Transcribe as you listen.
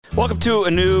Welcome to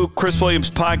a new Chris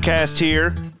Williams podcast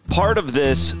here. Part of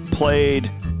this played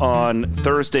on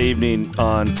Thursday evening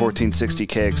on 1460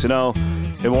 KXNO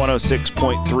and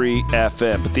 106.3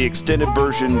 FM. But the extended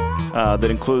version that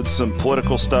includes some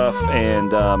political stuff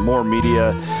and more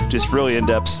media, just really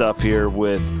in-depth stuff here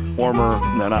with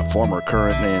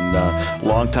current and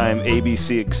longtime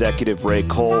ABC executive Ray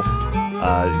Cole.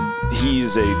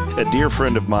 He's a dear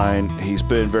friend of mine. He's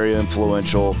been very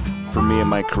influential for me in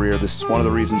my career. This is one of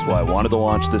the reasons why I wanted to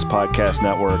launch this podcast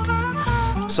network,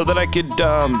 so that I could,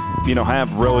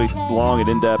 have really long and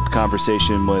in-depth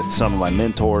conversation with some of my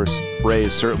mentors. Ray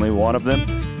is certainly one of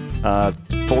them.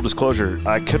 Full disclosure,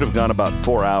 I could have gone about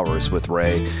 4 hours with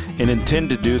Ray and intend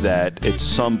to do that at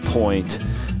some point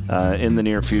in the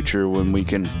near future when we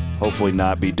can hopefully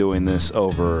not be doing this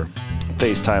over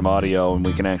FaceTime audio and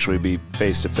we can actually be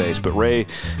face-to-face. But Ray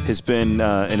has been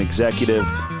an executive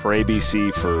for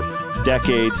ABC for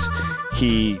decades.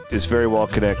 He is very well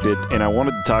connected, and I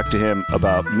wanted to talk to him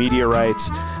about media rights,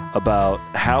 about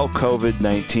how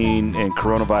COVID-19 and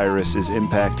coronavirus is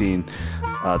impacting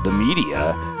the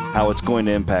media, how it's going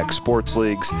to impact sports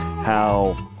leagues,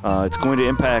 how it's going to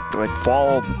impact like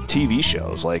fall TV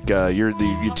shows, like your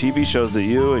TV shows that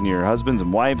you and your husbands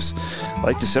and wives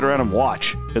like to sit around and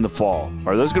watch in the fall.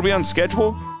 Are those going to be on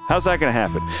schedule? How's that going to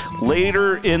happen?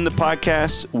 Later in the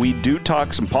podcast, we do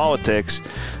talk some politics.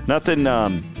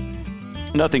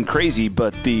 Nothing crazy,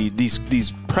 but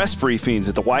these press briefings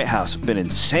at the White House have been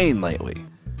insane lately.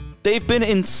 They've been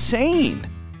insane.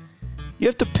 You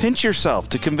have to pinch yourself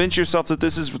to convince yourself that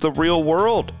this is the real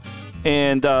world.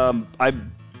 And I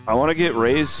want to get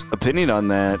Ray's opinion on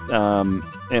that.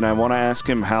 And I want to ask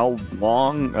him how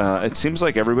long. It seems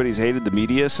like everybody's hated the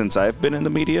media since I've been in the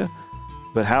media.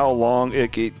 But how long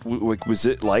was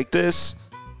it like this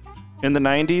in the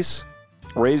 90s?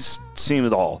 Ray's seen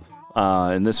it all.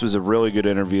 And this was a really good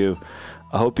interview.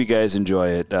 I hope you guys enjoy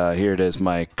it. Here it is,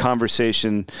 my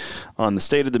conversation on the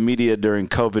state of the media during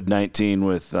COVID-19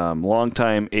 with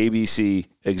longtime ABC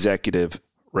executive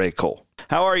Ray Cole.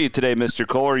 How are you today, Mr.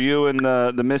 Cole? Are you and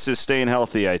the missus staying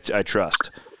healthy, I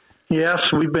trust?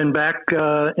 Yes, we've been back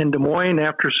in Des Moines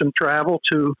after some travel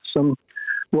to some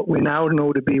what we now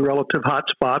know to be relative hot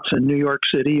spots in New York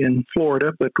City and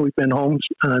Florida, but we've been home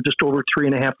just over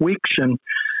 3.5 weeks. And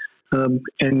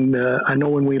I know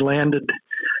when we landed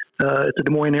at the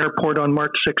Des Moines airport on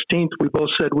March 16th, we both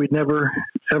said we'd never,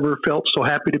 ever felt so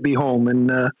happy to be home. And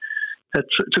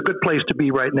it's a good place to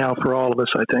be right now for all of us,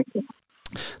 I think.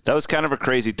 That was kind of a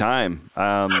crazy time.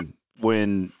 I've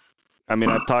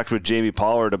talked with Jamie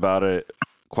Pollard about it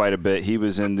quite a bit. He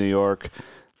was in New York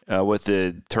with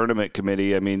the tournament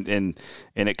committee. And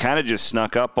it kind of just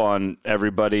snuck up on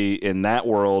everybody in that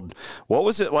world. What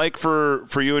was it like for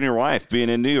you and your wife being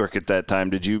in New York at that time?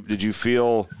 Did you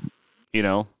feel,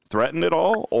 threatened at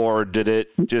all, or did it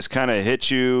just kind of hit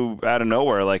you out of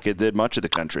nowhere like it did much of the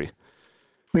country?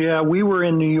 Yeah, we were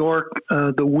in New York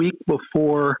the week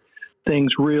before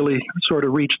things really sort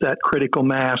of reached that critical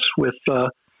mass with,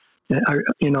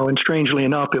 and strangely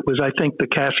enough, it was, I think, the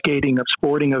cascading of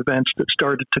sporting events that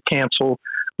started to cancel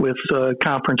with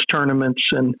conference tournaments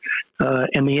and the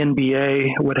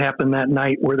NBA, what happened that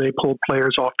night where they pulled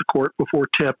players off the court before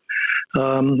tip.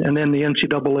 And then the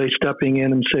NCAA stepping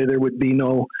in and say there would be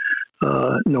no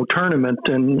tournament.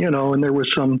 And there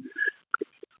was some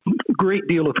great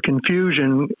deal of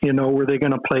confusion, were they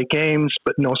going to play games,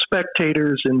 but no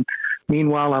spectators. And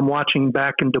meanwhile, I'm watching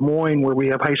back in Des Moines where we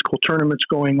have high school tournaments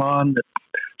going on,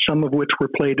 some of which were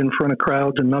played in front of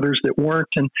crowds and others that weren't.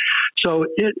 And so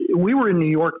we were in New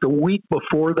York the week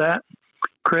before that,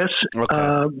 Chris,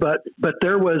 okay. But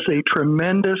there was a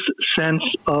tremendous sense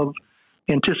of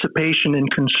anticipation and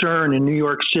concern in New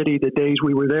York City the days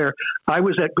we were there. I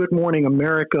was at Good Morning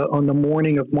America on the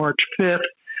morning of March 5th.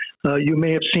 You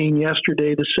may have seen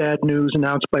yesterday the sad news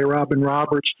announced by Robin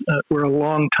Roberts, where a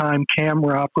longtime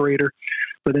camera operator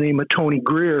by the name of Tony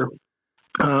Greer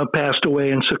passed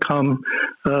away and succumbed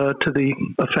to the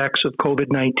effects of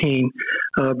COVID-19.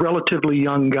 Relatively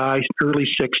young guy, early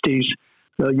 60s.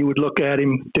 You would look at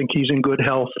him, think he's in good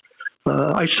health.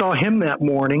 I saw him that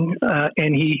morning,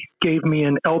 and he gave me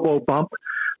an elbow bump.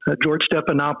 George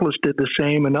Stephanopoulos did the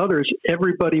same, and others.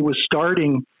 Everybody was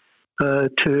starting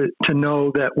to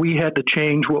know that we had to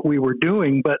change what we were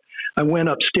doing. But I went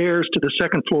upstairs to the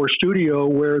second floor studio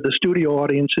where the studio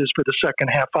audience is for the second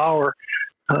half hour,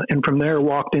 and from there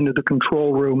walked into the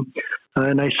control room.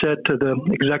 And I said to the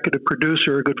executive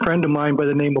producer, a good friend of mine by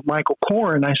the name of Michael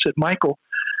Koren, I said, Michael,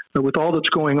 with all that's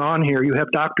going on here, you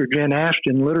have Dr. Jen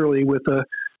Ashton literally with a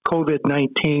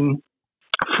COVID-19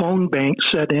 phone bank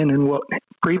set in what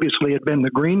previously had been the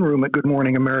green room at Good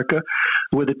Morning America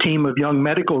with a team of young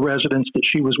medical residents that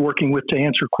she was working with to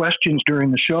answer questions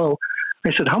during the show.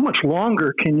 I said, how much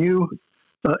longer can you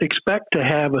expect to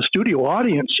have a studio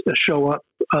audience show up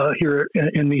here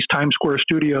in these Times Square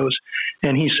studios?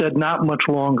 And he said, not much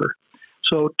longer.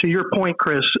 So to your point,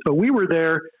 Chris, we were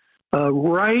there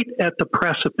right at the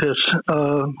precipice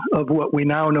of what we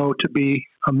now know to be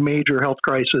a major health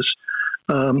crisis.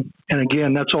 And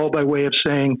again, that's all by way of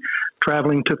saying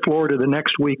traveling to Florida the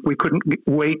next week, we couldn't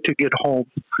wait to get home.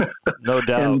 No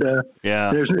doubt. And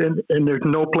yeah. There's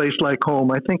no place like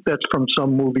home. I think that's from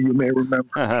some movie you may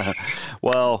remember.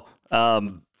 Well,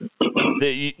 I'm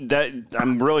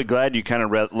really glad you kind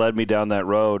of led me down that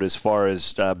road as far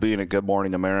as being at Good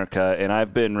Morning America. And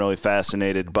I've been really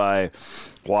fascinated by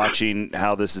watching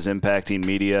how this is impacting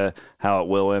media, how it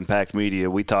will impact media.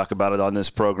 We talk about it on this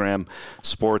program,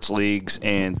 sports leagues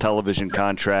and television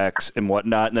contracts and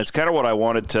whatnot. And that's kind of what I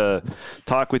wanted to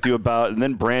talk with you about and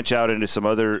then branch out into some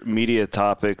other media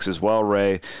topics as well,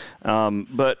 Ray.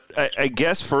 But I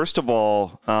guess, first of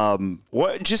all, I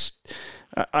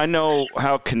know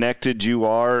how connected you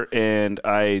are, and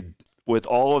with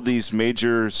all of these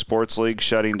major sports leagues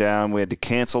shutting down, we had to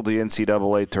cancel the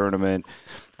NCAA tournament.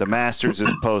 The Masters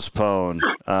is postponed.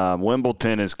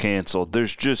 Wimbledon is canceled.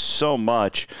 There's just so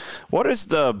much. What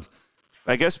is I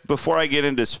guess before I get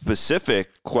into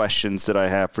specific questions that I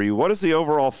have for you, what is the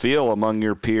overall feel among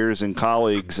your peers and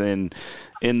colleagues in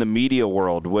the media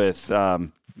world with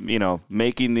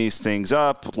making these things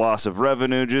up, loss of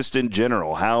revenue, just in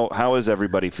general? How is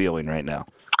everybody feeling right now?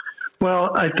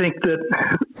 Well, I think that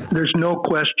there's no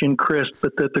question, Chris,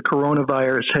 but that the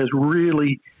coronavirus has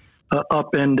really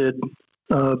upended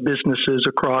businesses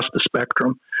across the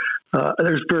spectrum.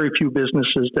 There's very few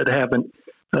businesses that haven't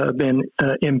been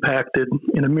impacted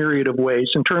in a myriad of ways.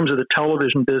 In terms of the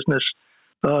television business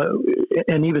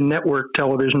and even network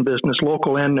television business,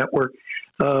 local and network,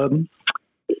 I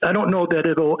don't know that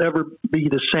it'll ever be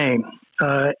the same.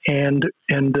 And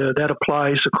that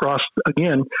applies across,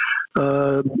 again,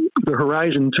 the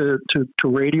horizon to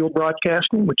radio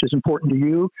broadcasting, which is important to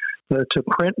you, to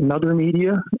print and other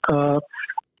media.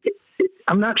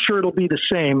 I'm not sure it'll be the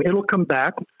same. It'll come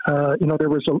back. There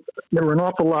were an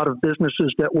awful lot of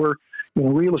businesses that were,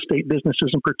 real estate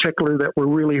businesses in particular, that were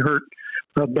really hurt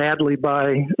badly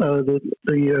by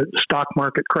the stock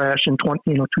market crash in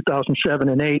 2007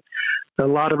 and 8. A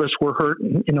lot of us were hurt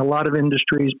in a lot of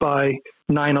industries by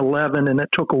 9/11, and it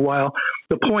took a while.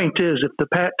 The point is, to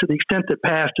the extent that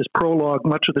past is prologue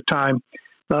much of the time,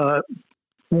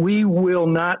 we will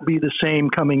not be the same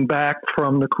coming back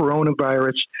from the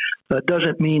coronavirus.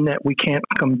 Doesn't mean that we can't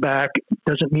come back.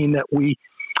 Doesn't mean that we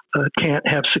can't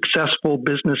have successful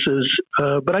businesses.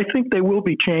 But I think they will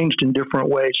be changed in different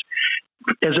ways.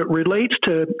 As it relates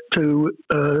to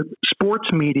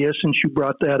sports media, since you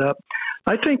brought that up,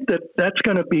 I think that's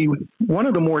going to be one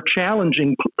of the more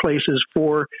challenging places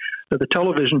for the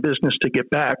television business to get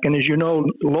back. And as you know,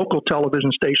 local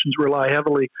television stations rely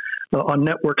heavily on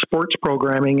network sports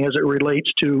programming as it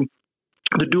relates to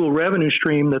the dual revenue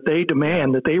stream that they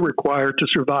demand, that they require to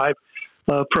survive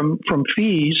from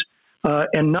fees,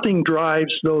 and nothing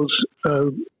drives those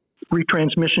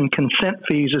retransmission consent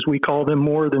fees, as we call them,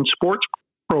 more than sports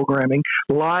programming,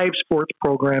 live sports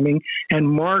programming, and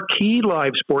marquee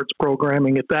live sports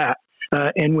programming at that.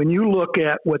 And when you look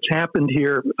at what's happened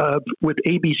here with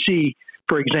ABC,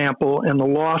 for example, and the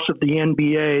loss of the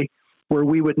NBA, where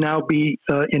we would now be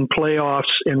in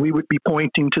playoffs and we would be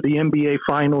pointing to the NBA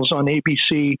Finals on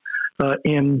ABC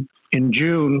in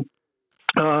June,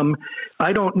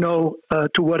 I don't know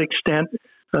to what extent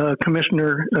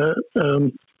Commissioner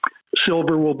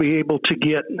Silver will be able to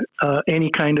get any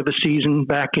kind of a season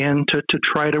back in to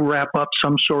try to wrap up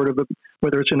some sort of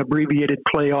whether it's an abbreviated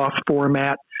playoff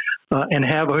format and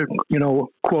have a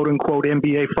quote unquote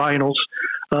NBA Finals.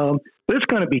 But it's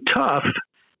going to be tough.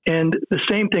 And the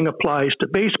same thing applies to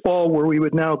baseball, where we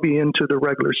would now be into the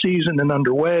regular season and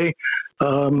underway.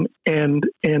 And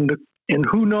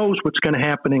who knows what's going to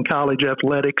happen in college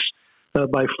athletics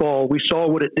by fall. We saw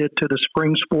what it did to the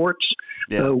spring sports.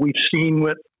 Yeah. We've seen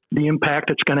what the impact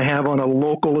it's going to have on a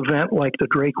local event like the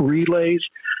Drake Relays.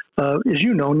 As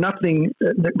you know,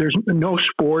 there's no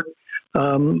sport,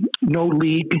 no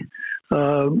league,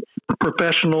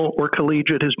 professional or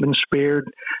collegiate has been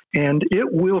spared, and it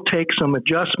will take some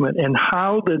adjustment. And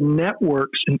how the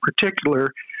networks in particular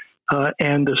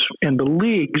and the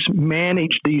leagues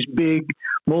manage these big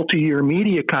multi-year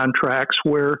media contracts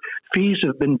where fees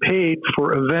have been paid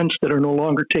for events that are no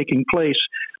longer taking place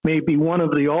may be one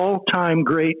of the all-time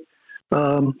great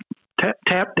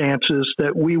tap dances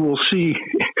that we will see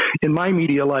in my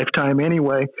media lifetime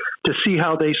anyway, to see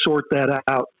how they sort that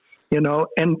out.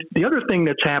 And the other thing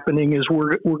that's happening is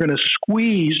we're going to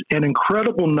squeeze an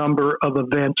incredible number of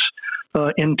events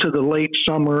into the late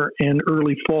summer and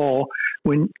early fall.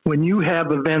 When you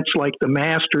have events like the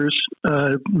Masters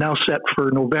now set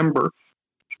for November,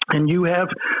 and you have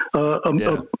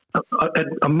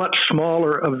a much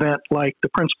smaller event like the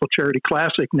Principal Charity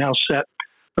Classic now set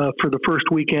for the first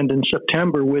weekend in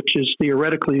September, which is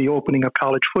theoretically the opening of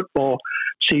college football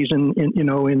season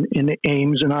in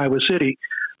Ames and Iowa City.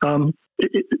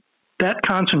 That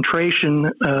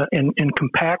concentration and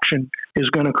compaction is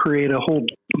going to create a whole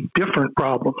different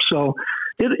problem. So,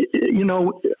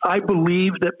 I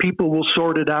believe that people will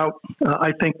sort it out.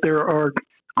 I think there are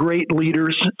great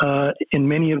leaders in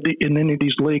many of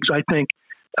these leagues. I think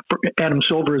Adam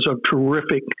Silver is a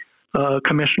terrific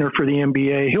commissioner for the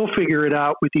NBA. He'll figure it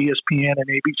out with ESPN and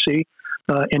ABC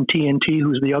and TNT,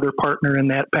 who's the other partner in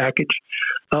that package.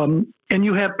 And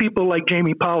you have people like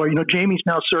Jamie Pollard. Jamie's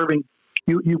now serving.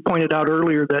 You pointed out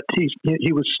earlier that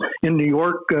he was in New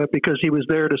York because he was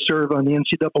there to serve on the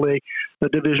NCAA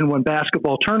Division I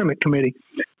basketball tournament committee,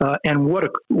 and what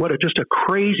a just a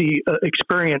crazy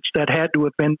experience that had to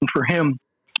have been for him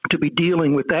to be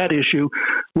dealing with that issue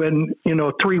when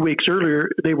 3 weeks earlier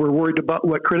they were worried about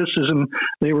what criticism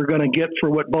they were going to get for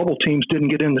what bubble teams didn't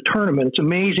get in the tournament. It's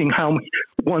amazing how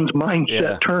one's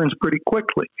mindset turns pretty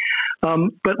quickly.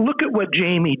 But look at what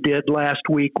Jamie did last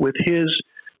week with his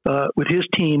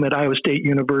team at Iowa State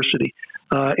University.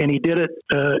 And he did it.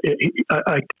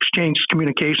 I exchanged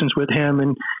communications with him,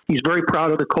 and he's very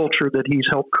proud of the culture that he's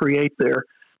helped create there.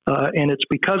 And it's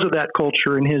because of that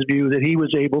culture, in his view, that he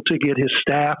was able to get his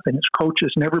staff and his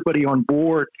coaches and everybody on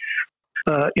board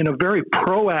in a very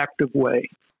proactive way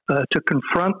to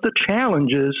confront the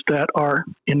challenges that are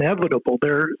inevitable.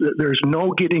 There's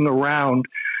no getting around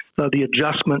the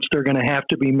adjustments that are going to have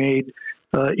to be made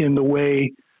in the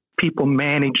way people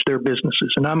manage their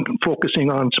businesses. And I'm focusing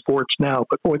on sports now,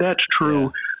 but boy, that's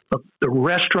true of the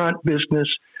restaurant business,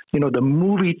 the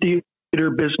movie theater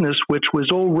business, which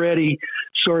was already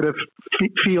sort of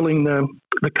feeling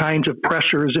the kinds of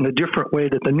pressures in a different way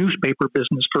that the newspaper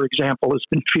business, for example, has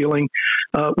been feeling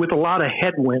with a lot of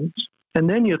headwinds. And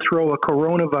then you throw a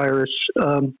coronavirus,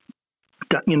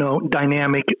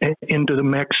 dynamic into the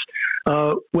mix.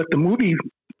 What the movie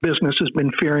business has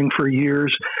been fearing for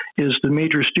years is the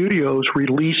major studios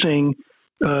releasing,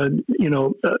 their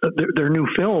new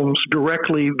films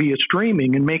directly via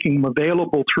streaming and making them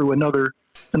available through another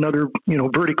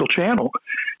vertical channel.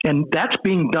 And that's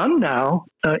being done now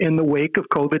in the wake of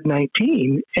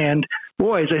COVID-19. And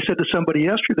boy, as I said to somebody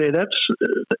yesterday,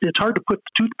 it's hard to put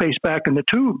the toothpaste back in the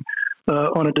tube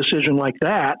on a decision like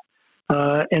that.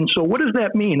 And so what does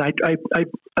that mean?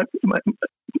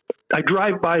 I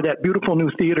drive by that beautiful new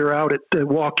theater out at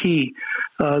Waukee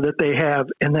that they have,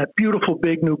 and that beautiful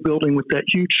big new building with that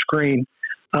huge screen,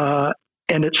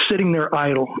 and it's sitting there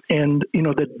idle. And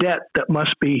the debt that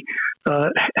must be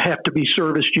have to be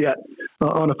serviced yet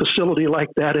on a facility like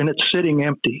that, and it's sitting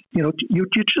empty. You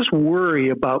just worry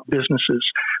about businesses,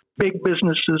 big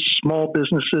businesses, small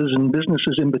businesses, and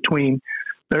businesses in between.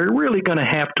 They're really going to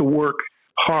have to work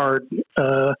hard.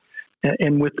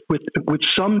 And with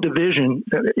some division,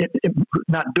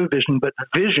 not division, but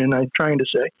vision, I'm trying to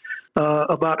say,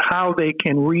 about how they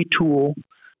can retool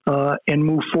and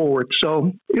move forward.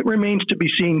 So it remains to be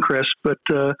seen, Chris, but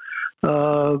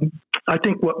I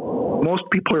think what most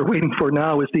people are waiting for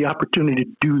now is the opportunity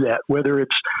to do that, whether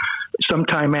it's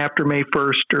sometime after May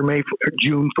 1st or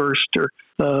June 1st.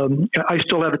 I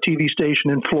still have a TV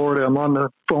station in Florida. I'm on the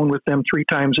phone with them 3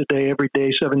 times a day, every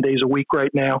day, 7 days a week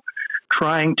right now,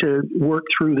 trying to work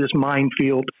through this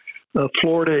minefield.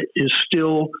 Florida is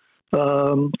still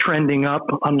trending up,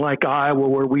 unlike Iowa,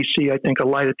 where we see, I think, a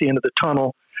light at the end of the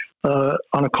tunnel.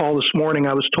 On a call this morning,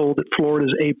 I was told that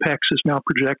Florida's apex is now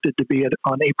projected to be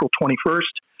on April 21st.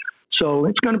 So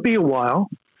it's going to be a while,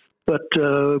 but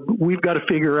we've got to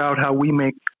figure out how we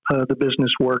make the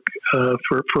business work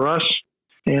for us.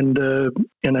 And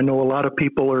I know a lot of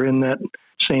people are in that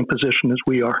same position as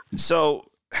we are. So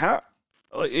how,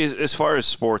 as far as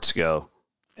sports go,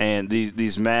 and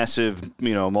these massive,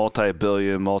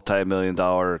 multi-million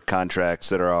dollar contracts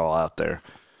that are all out there,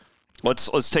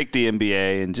 let's take the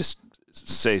NBA and just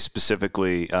say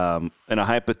specifically in a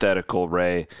hypothetical,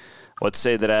 Ray. Let's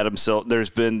say that Adam Silver, there's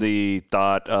been the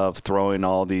thought of throwing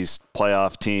all these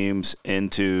playoff teams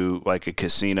into like a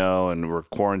casino, and we're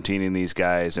quarantining these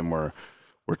guys, and we're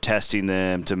testing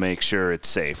them to make sure it's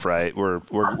safe, right?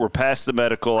 We're past the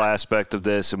medical aspect of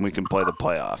this, and we can play the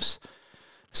playoffs.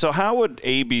 So how would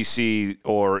ABC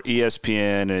or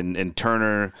ESPN and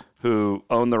Turner, who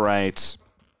own the rights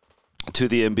to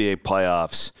the NBA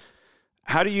playoffs,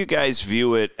 how do you guys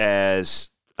view it as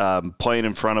playing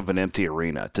in front of an empty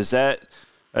arena? Does that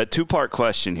a two-part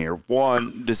question here?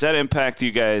 One, does that impact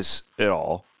you guys at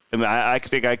all? I mean, I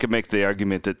think I could make the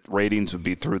argument that ratings would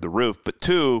be through the roof. But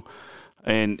two,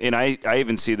 and I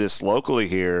even see this locally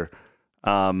here,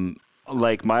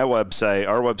 like my website,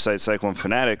 our website, Cyclone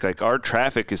Fanatic, like our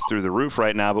traffic is through the roof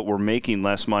right now, but we're making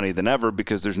less money than ever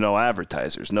because there's no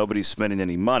advertisers. Nobody's spending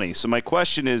any money. So my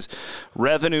question is,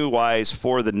 revenue-wise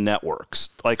for the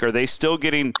networks, like are they still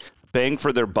getting bang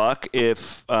for their buck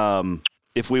if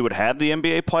we would have the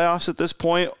NBA playoffs at this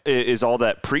point? Is all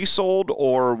that pre-sold,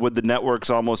 or would the networks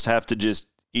almost have to just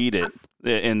eat it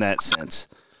in that sense?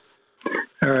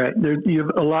 All right. You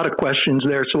have a lot of questions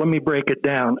there, so let me break it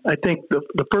down. I think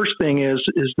the first thing is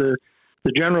the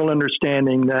general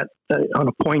understanding that on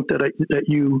a point that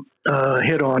you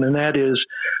hit on, and that is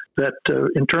that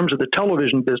in terms of the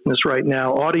television business right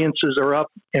now, audiences are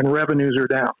up and revenues are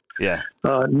down. Yeah.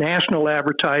 National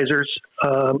advertisers,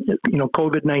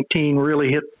 COVID-19 really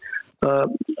hit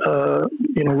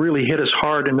us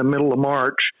hard in the middle of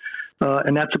March.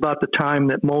 And that's about the time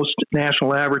that most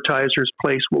national advertisers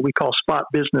place what we call spot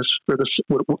business for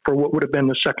what would have been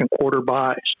the second quarter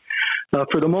buys.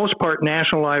 For the most part,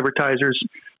 national advertisers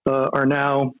are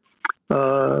now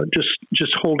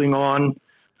just holding on,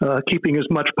 keeping as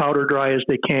much powder dry as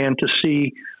they can to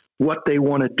see what they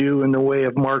want to do in the way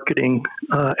of marketing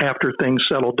after things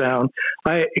settle down.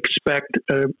 I expect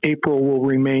April will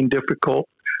remain difficult.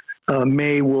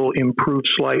 May will improve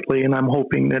slightly, and I'm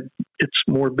hoping that it's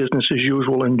more business as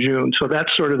usual in June. So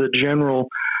that's sort of the general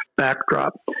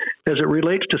backdrop. As it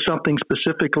relates to something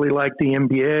specifically like the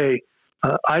NBA,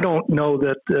 I don't know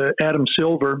that Adam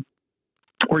Silver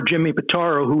or Jimmy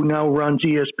Pitaro, who now runs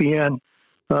ESPN,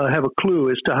 have a clue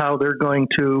as to how they're going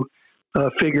to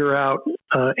figure out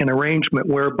an arrangement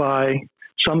whereby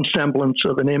some semblance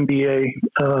of an NBA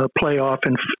playoff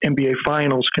and NBA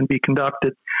finals can be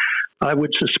conducted. I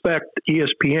would suspect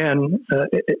ESPN,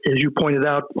 as you pointed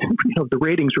out, the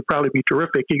ratings would probably be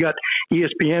terrific. You got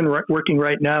ESPN working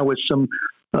right now with some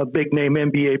big-name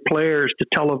NBA players to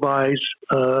televise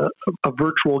a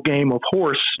virtual game of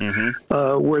horse,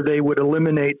 where they would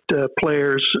eliminate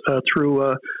players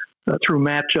through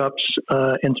matchups,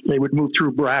 and they would move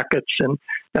through brackets. And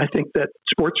I think that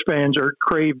sports fans are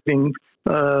craving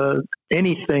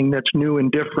anything that's new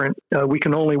and different. We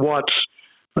can only watch.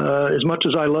 As much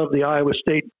as I love the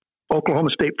Oklahoma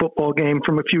State football game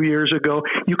from a few years ago,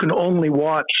 you can only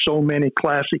watch so many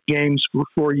classic games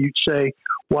before you'd say,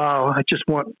 wow, I just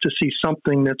want to see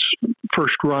something that's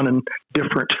first run and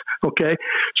different. Okay.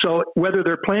 So whether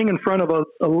they're playing in front of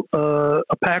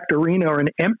a packed arena or an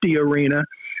empty arena,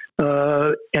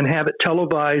 and have it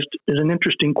televised is an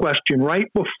interesting question.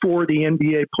 Right before the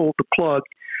NBA pulled the plug,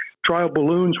 trial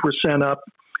balloons were sent up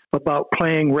about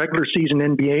playing regular season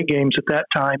NBA games at that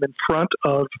time in front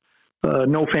of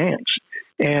no fans.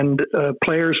 And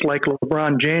players like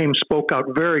LeBron James spoke out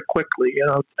very quickly,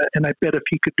 and I bet if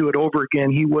he could do it over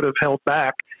again, he would have held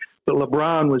back. But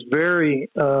LeBron was very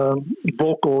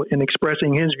vocal in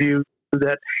expressing his view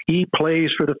that he plays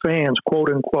for the fans, quote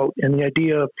unquote, and the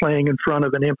idea of playing in front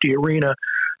of an empty arena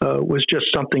was just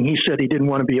something he said he didn't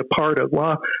want to be a part of.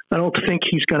 Well, I don't think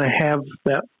he's going to have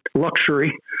that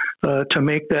luxury to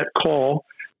make that call.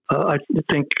 I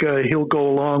think he'll go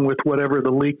along with whatever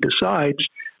the league decides,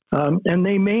 and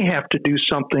they may have to do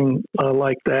something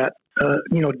like that.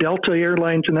 Delta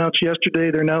Airlines announced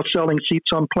yesterday they're now selling seats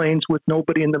on planes with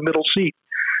nobody in the middle seat.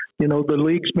 The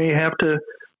leagues may have to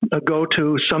go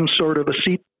to some sort of a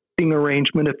seating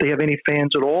arrangement if they have any fans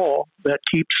at all that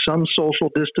keeps some social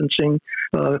distancing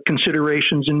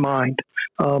considerations in mind.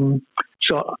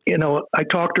 So, I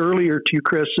talked earlier to you,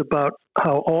 Chris, about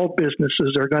how all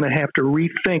businesses are going to have to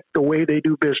rethink the way they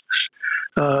do business,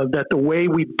 that the way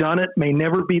we've done it may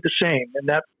never be the same. And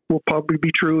that will probably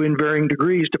be true in varying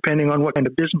degrees depending on what kind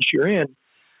of business you're in.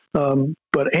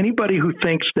 But anybody who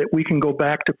thinks that we can go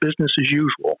back to business as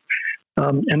usual,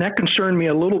 and that concerned me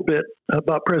a little bit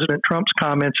about President Trump's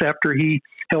comments after he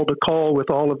held a call with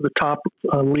all of the top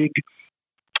league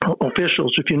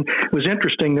officials. It was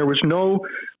interesting, there was no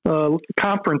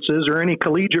conferences or any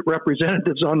collegiate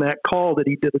representatives on that call that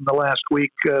he did in the last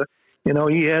week. He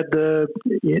had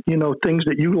things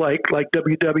that you like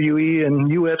WWE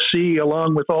and UFC,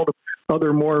 along with all the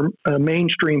other more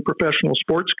mainstream professional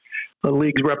sports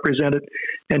leagues represented.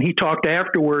 And he talked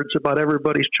afterwards about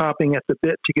everybody's chomping at the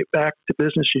bit to get back to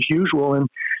business as usual. And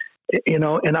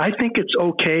I think it's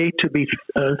okay to be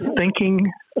thinking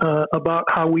about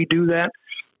how we do that.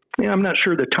 Yeah, I'm not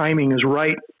sure the timing is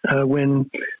right when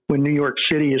New York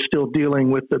City is still dealing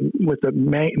with the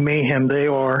mayhem they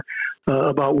are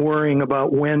about worrying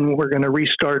about when we're going to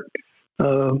restart,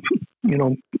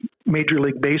 Major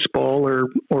League Baseball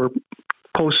or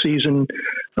postseason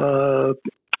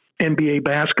NBA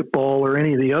basketball or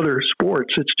any of the other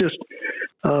sports. It's just,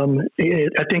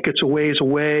 I think it's a ways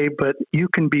away, but you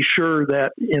can be sure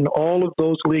that in all of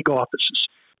those league offices,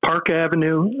 Park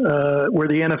Avenue, where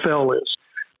the NFL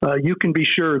is, you can be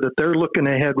sure that they're looking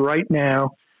ahead right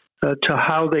now to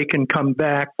how they can come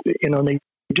back. They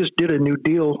just did a new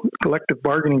deal, collective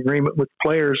bargaining agreement with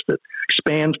players that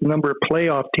expands the number of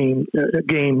playoff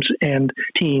games and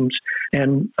teams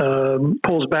and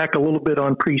pulls back a little bit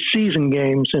on preseason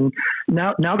games. And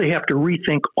now they have to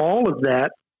rethink all of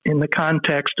that in the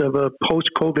context of a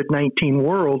post-COVID-19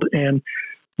 world. And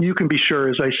you can be sure,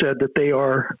 as I said, that they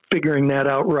are figuring that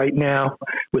out right now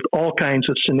with all kinds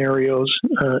of scenarios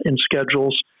and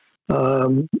schedules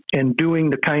and doing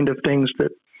the kind of things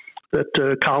that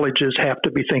colleges have to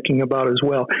be thinking about as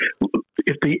well.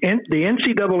 If the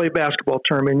NCAA basketball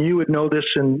tournament, you would know this,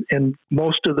 and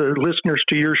most of the listeners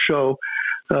to your show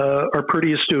are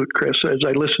pretty astute, Chris, as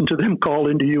I listen to them call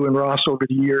into you and Ross over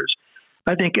the years.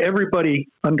 I think everybody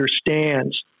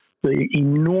understands the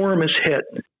enormous hit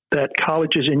that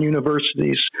colleges and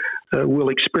universities will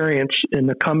experience in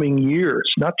the coming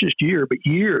years, not just year, but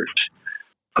years,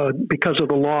 because of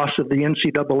the loss of the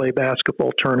NCAA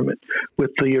basketball tournament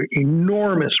with the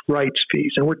enormous rights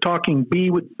fees. And we're talking B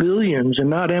with billions and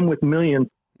not M with millions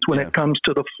when it comes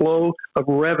to the flow of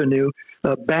revenue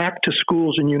back to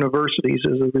schools and universities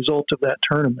as a result of that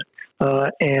tournament.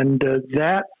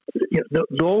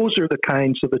 Those are the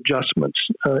kinds of adjustments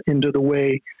into the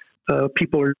way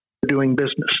people are doing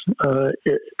business.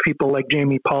 People like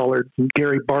Jamie Pollard and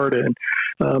Gary Barta and,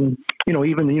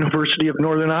 even the University of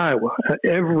Northern Iowa.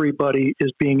 Everybody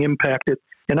is being impacted.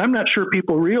 And I'm not sure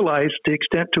people realize the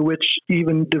extent to which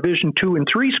even Division II and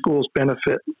III schools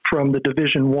benefit from the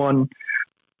Division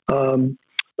I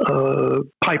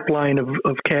pipeline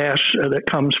of cash that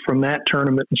comes from that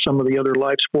tournament and some of the other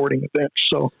live sporting events.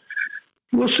 So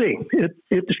we'll see.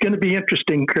 It's going to be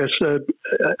interesting, Chris.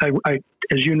 I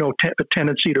as you know, a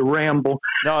tendency to ramble.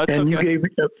 No, it's and okay.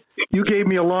 You gave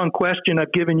me a long question.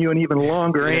 I've given you an even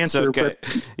longer answer. Okay.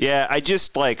 But yeah,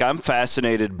 I'm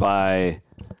fascinated by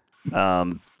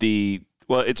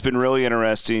it's been really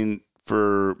interesting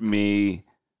for me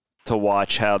to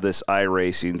watch how this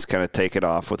iRacing's kind of taken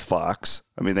off with Fox.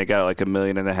 I mean, they got like 1.5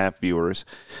 million viewers.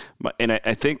 And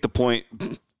I think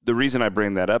the reason I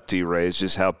bring that up to you, Ray, is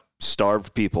just how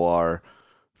starved people are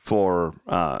for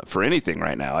anything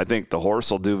right now. I think the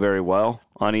horse will do very well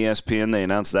on ESPN. They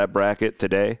announced that bracket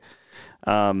today.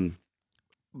 But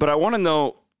I want to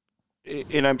know,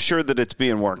 and I'm sure that it's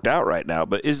being worked out right now,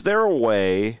 but is there a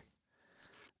way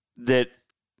that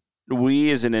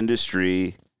we as an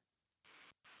industry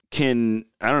can,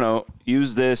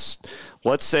 use this?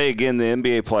 Let's say, again, the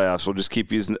NBA playoffs, we'll just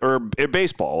keep using, or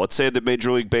baseball. Let's say that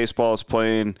Major League Baseball is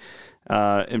playing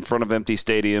in front of empty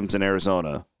stadiums in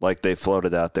Arizona, like they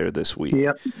floated out there this week.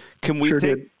 Yep. Can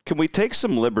we take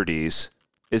some liberties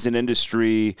as an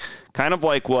industry, kind of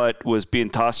like what was being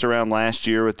tossed around last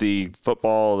year with the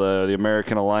football, the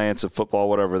American Alliance of Football,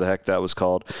 whatever the heck that was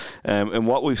called, and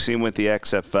what we've seen with the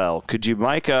XFL? Could you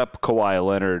mic up Kawhi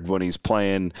Leonard when he's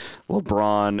playing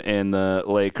LeBron and the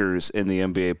Lakers in the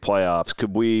NBA playoffs?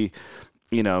 Could we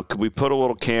put a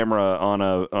little camera on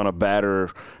a batter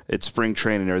at spring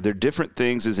training? Are there different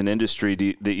things as an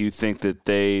industry that you think that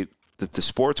the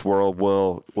sports world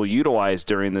will utilize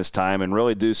during this time and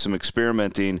really do some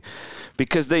experimenting,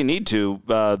 because they need to?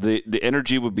 The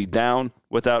energy would be down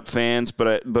without fans,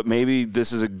 but maybe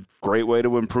this is a great way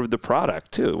to improve the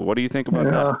product too. What do you think about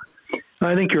that?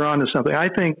 I think you're onto something. I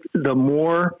think the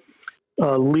more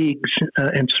leagues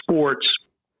and sports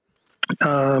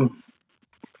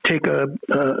take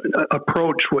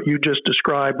approach what you just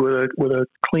described with a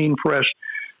clean, fresh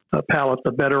palate,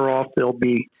 the better off they'll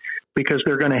be, because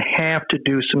they're going to have to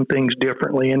do some things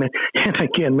differently. And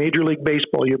again, Major League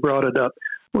Baseball, you brought it up.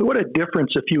 What a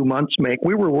difference a few months make.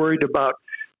 We were worried about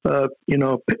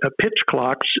pitch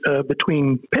clocks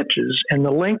between pitches and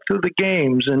the length of the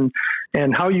games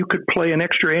and how you could play an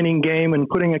extra inning game and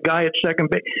putting a guy at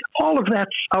second base. All of that's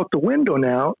out the window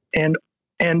now, and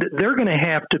they're going to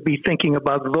have to be thinking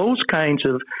about those kinds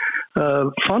of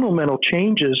fundamental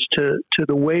changes to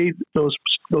the way those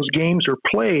games are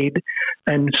played,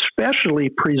 and especially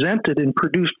presented and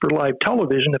produced for live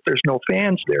television if there's no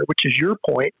fans there, which is your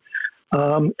point.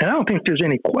 And I don't think there's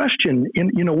any question.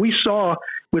 We saw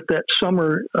with that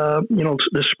summer,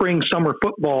 the spring summer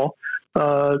football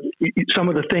some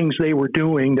of the things they were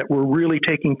doing that were really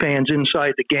taking fans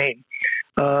inside the game.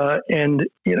 And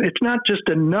it's not just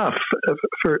enough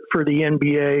for the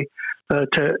NBA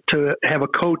to have a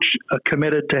coach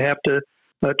committed to have to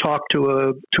talk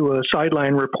to a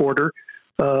sideline reporter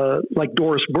like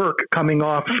Doris Burke coming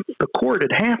off the court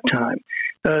at halftime.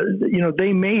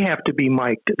 They may have to be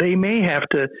mic'd. They may have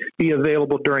to be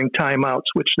available during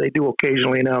timeouts, which they do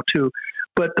occasionally now too.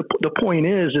 But the point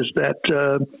is that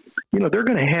they're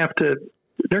going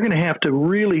to have to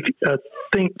really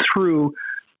think through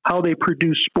how they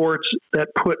produce sports that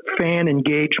put fan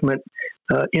engagement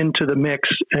into the mix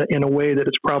in a way that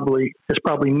has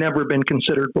probably never been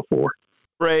considered before.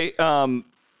 Ray,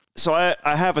 so I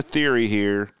have a theory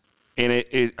here, and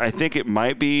I think it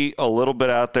might be a little bit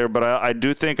out there, but I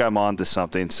do think I'm onto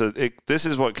something. So this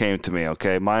is what came to me.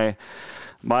 Okay, my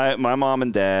mom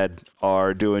and dad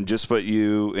are doing just what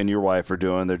you and your wife are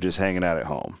doing. They're just hanging out at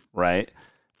home, right?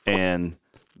 And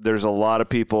there's a lot of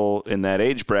people in that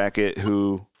age bracket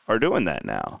who are doing that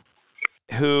now,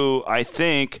 who I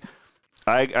think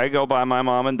I go by my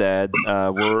mom and dad.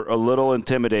 We're a little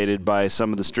intimidated by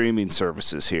some of the streaming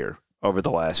services here over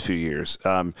the last few years.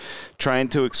 Trying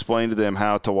to explain to them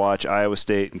how to watch Iowa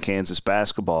State and Kansas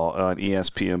basketball on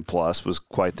ESPN Plus was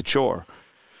quite the chore.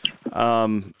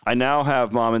 I now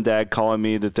have mom and dad calling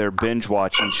me that they're binge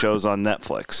watching shows on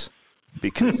Netflix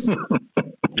because,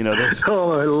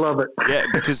 oh, I love it. Yeah,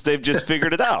 because they've just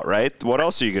figured it out, right? What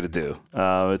else are you going to do?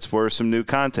 It's where some new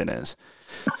content is.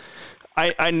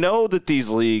 I know that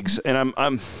these leagues, and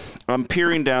I'm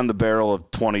peering down the barrel of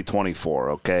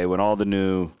 2024. Okay, when all the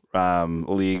new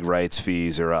league rights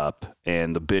fees are up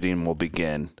and the bidding will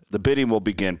begin. The bidding will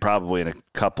begin probably in a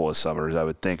couple of summers. I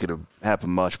would think it'll happen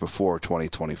much before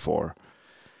 2024.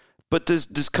 But does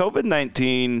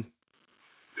COVID-19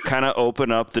 kind of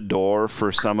open up the door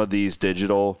for some of these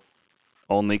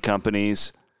digital-only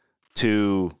companies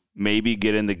to maybe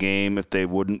get in the game if they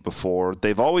wouldn't before?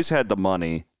 They've always had the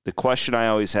money. The question I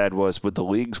always had was, would the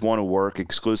leagues want to work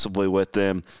exclusively with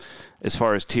them as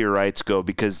far as tier rights go?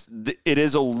 Because it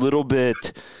is a little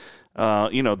bit, a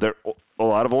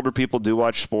lot of older people do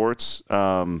watch sports.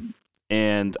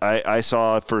 And I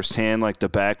saw firsthand like the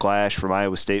backlash from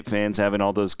Iowa State fans having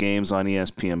all those games on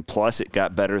ESPN Plus. It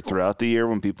got better throughout the year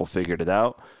when people figured it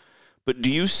out. But do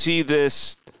you see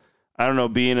this, I don't know,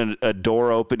 being a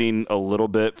door opening a little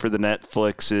bit for the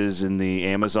Netflixes and the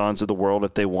Amazons of the world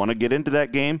if they want to get into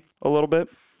that game a little bit?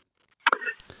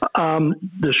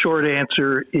 The short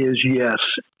answer is yes.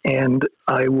 And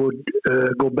I would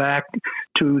go back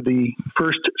to the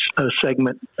first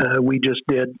segment we just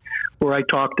did, where I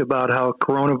talked about how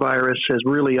coronavirus has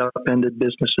really upended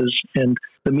businesses, and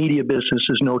the media business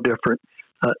is no different.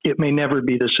 It may never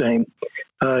be the same.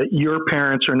 Your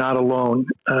parents are not alone.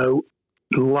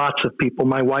 Lots of people,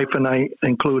 my wife and I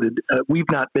included, we've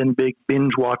not been big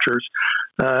binge watchers,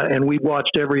 and we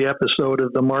watched every episode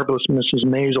of The Marvelous Mrs.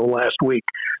 Maisel last week.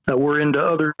 We're into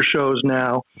other shows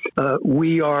now.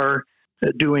 We are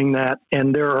doing that,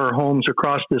 and there are homes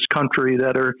across this country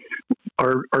that are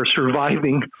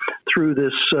surviving through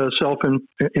this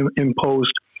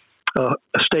self-imposed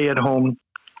stay-at-home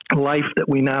life that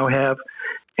we now have,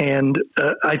 and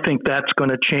I think that's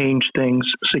going to change things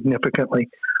significantly.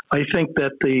 I think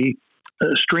that the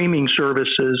streaming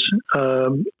services,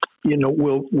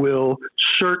 will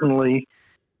certainly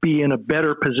be in a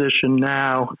better position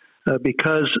now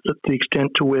because of the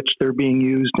extent to which they're being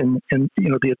used, and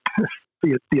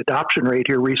the adoption rate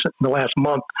here in the last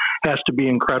month has to be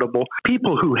incredible.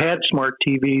 People who had smart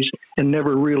TVs and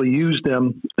never really used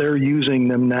them, they're using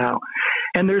them now.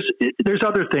 And there's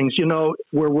other things,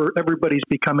 where everybody's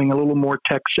becoming a little more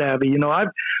tech savvy.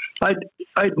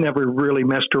 I'd never really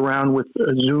messed around with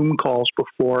Zoom calls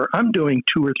before. I'm doing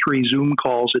 2 or 3 Zoom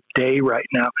calls a day right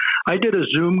now. I did a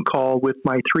Zoom call with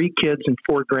my 3 kids and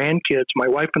 4 grandkids. My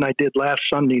wife and I did last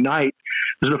Sunday night.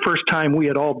 It was the first time we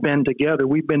had all been together.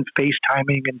 We've been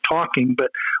FaceTiming and talking, but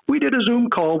we did a Zoom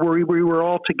call where we were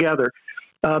all together.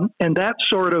 And that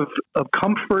sort of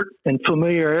comfort and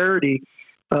familiarity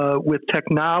with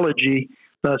technology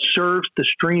serves the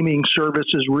streaming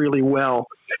services really well.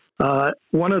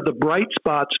 One of the bright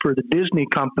spots for the Disney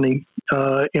company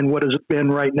in what has been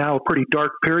right now a pretty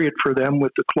dark period for them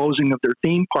with the closing of their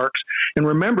theme parks. And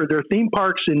remember, their theme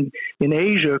parks in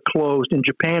Asia closed, in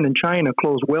Japan and China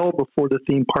closed well before the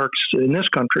theme parks in this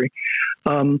country.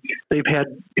 They've had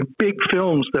big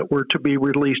films that were to be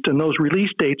released, and those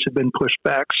release dates have been pushed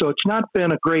back. So it's not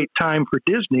been a great time for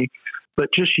Disney.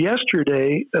 But just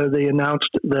yesterday, they announced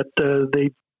that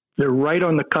they're right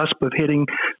on the cusp of hitting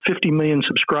 50 million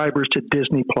subscribers to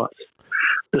Disney Plus.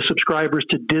 the subscribers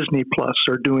to Disney Plus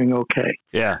are doing okay.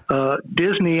 Yeah.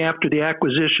 Disney, after the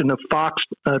acquisition of Fox,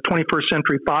 21st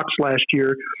Century Fox last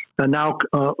year, now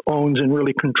owns and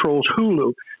really controls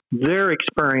Hulu. They're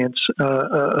experiencing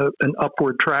an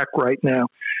upward track right now.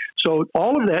 So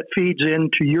all of that feeds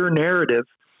into your narrative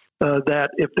that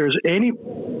if there's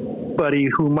anybody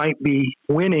who might be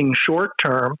winning short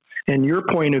term, and your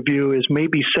point of view is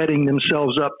maybe setting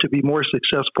themselves up to be more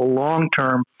successful long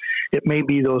term, it may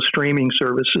be those streaming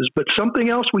services. But something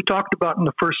else we talked about in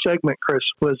the first segment, Chris,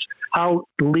 was how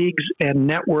leagues and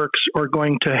networks are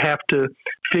going to have to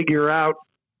figure out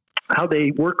how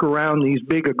they work around these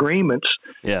big agreements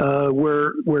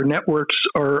where networks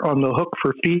are on the hook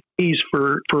for fees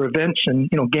for events and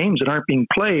games that aren't being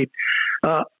played.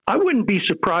 I wouldn't be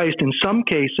surprised in some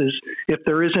cases if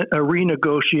there isn't a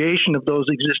renegotiation of those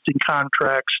existing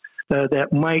contracts that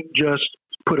might just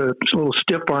put a little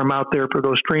stiff arm out there for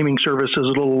those streaming services a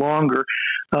little longer.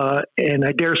 And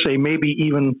I dare say maybe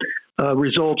even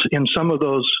results in some of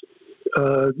those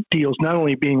deals not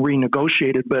only being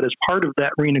renegotiated, but as part of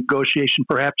that renegotiation,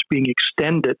 perhaps being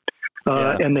extended.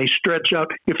 And they stretch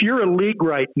out. If you're a league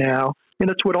right now, and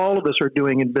that's what all of us are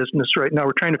doing in business right now,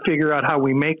 we're trying to figure out how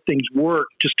we make things work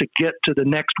just to get to the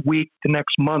next week, the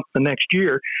next month, the next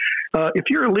year. If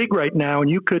you're a league right now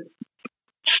and you could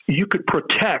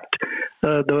protect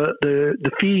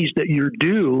the fees that you're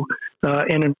due,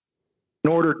 and in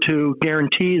order to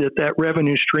guarantee that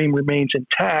revenue stream remains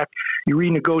intact, you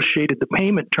renegotiated the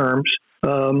payment terms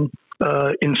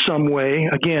in some way,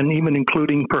 again, even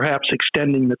including perhaps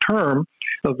extending the term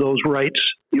of those rights,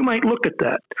 you might look at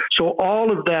that. So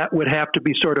all of that would have to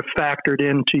be sort of factored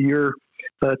into your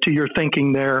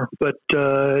thinking there. But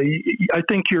I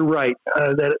think you're right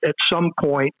that at some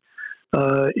point,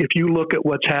 if you look at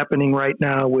what's happening right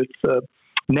now with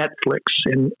Netflix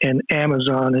and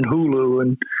Amazon and Hulu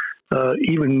and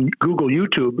even Google,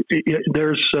 YouTube,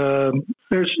 there's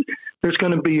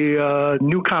going to be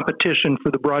new competition for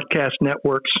the broadcast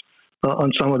networks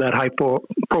on some of that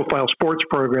high-profile sports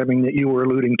programming that you were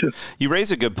alluding to. You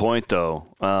raise a good point, though,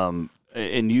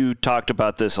 and you talked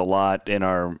about this a lot in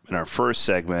our first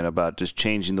segment about just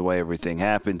changing the way everything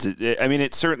happens.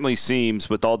 It certainly seems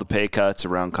with all the pay cuts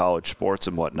around college sports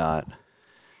and whatnot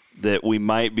that we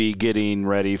might be getting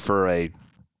ready for a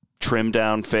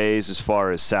trim-down phase as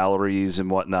far as salaries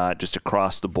and whatnot just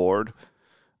across the board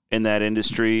in that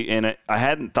industry. And I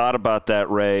hadn't thought about that,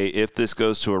 Ray, if this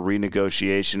goes to a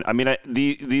renegotiation.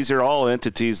 These are all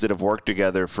entities that have worked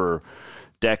together for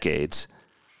decades,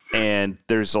 and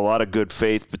there's a lot of good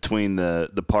faith between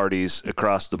the parties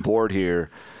across the board here.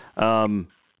 I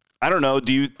don't know.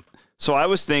 So I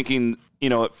was thinking,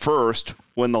 at first,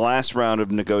 when the last round of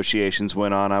negotiations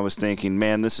went on, I was thinking,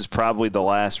 man, this is probably the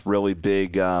last really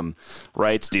big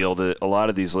rights deal that a lot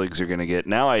of these leagues are going to get.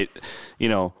 Now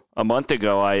a month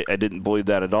ago, I didn't believe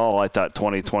that at all. I thought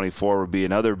 2024 would be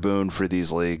another boon for these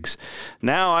leagues.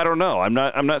 Now, I don't know. I'm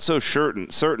not so certain.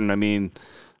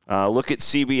 Look at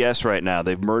CBS right now.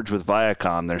 They've merged with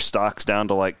Viacom. Their stock's down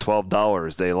to like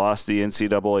 $12. They lost the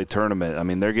NCAA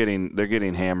tournament. They're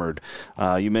getting hammered.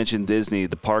 You mentioned Disney.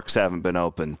 The parks haven't been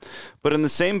open. But in the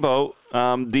same boat,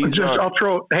 I'll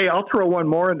throw one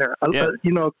more in there. Yeah.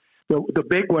 The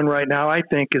big one right now, I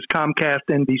think, is Comcast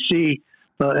NBC.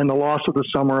 And the loss of the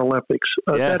Summer Olympics.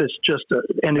 That is just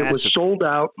and it was sold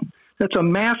out. That's a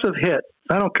massive hit.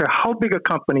 I don't care how big a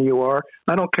company you are.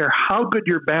 I don't care how good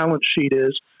your balance sheet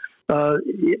is.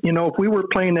 If we were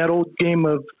playing that old game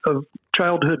of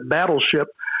childhood Battleship,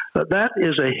 that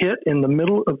is a hit in the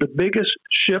middle of the biggest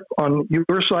ship on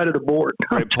your side of the board.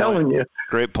 I'm telling you.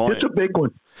 Great point. It's a big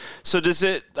one. So does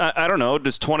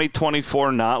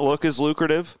 2024 not look as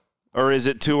lucrative? Or is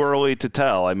it too early to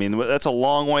tell? That's a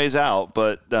long ways out,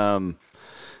 but I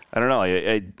don't know.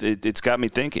 It's got me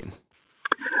thinking.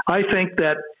 I think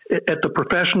that at the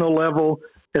professional level,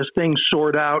 as things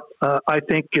sort out, I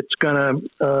think it's going to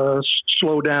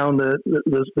slow down the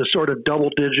sort of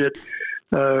double-digit,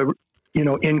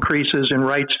 increases in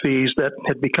rights fees that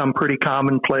had become pretty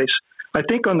commonplace. I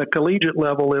think on the collegiate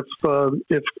level, if the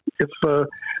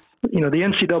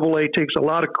NCAA takes a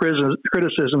lot of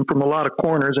criticism from a lot of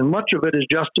corners, and much of it is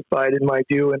justified in my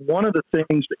view. And one of the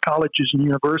things that colleges and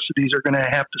universities are going to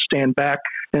have to stand back,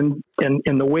 and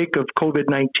in the wake of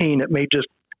COVID-19, it may just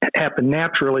happen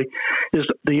naturally, is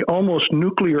the almost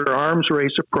nuclear arms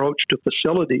race approach to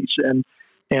facilities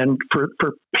and for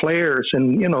players,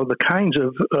 and the kinds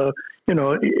of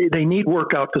they need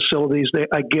workout facilities.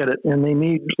 I get it, and they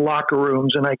need locker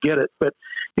rooms, and I get it, but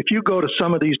if you go to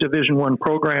some of these Division I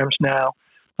programs now,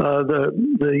 the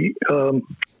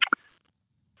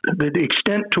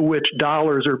extent to which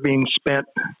dollars are being spent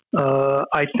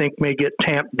I think may get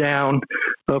tamped down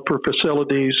for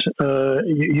facilities.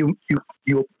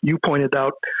 You pointed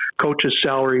out coaches'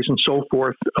 salaries and so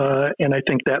forth, and I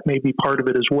think that may be part of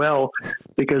it as well,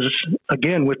 because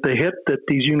again, with the hit that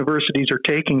these universities are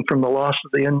taking from the loss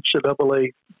of the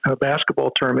NCAA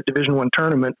basketball tournament, Division I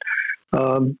tournament,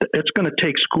 it's going to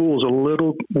take schools a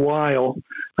little while.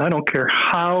 I don't care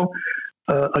how.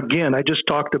 Again, I just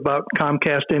talked about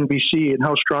Comcast NBC and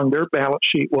how strong their balance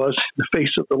sheet was in the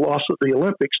face of the loss of the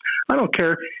Olympics. I don't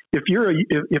care if you're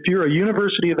a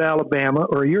University of Alabama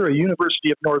or you're a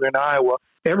University of Northern Iowa.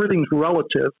 Everything's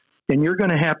relative, and you're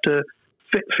going to have to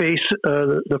face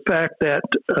the fact that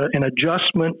an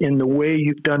adjustment in the way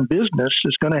you've done business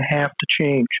is going to have to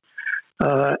change.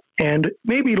 And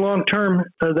maybe long term,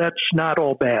 that's not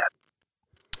all bad.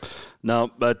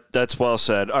 No, but that's well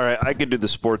said. All right, I could do the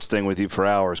sports thing with you for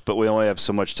hours, but we only have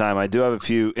so much time. I do have a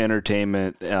few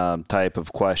entertainment type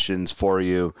of questions for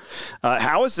you.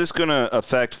 How is this going to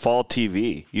affect fall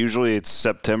TV? Usually it's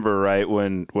September, right,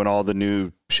 when all the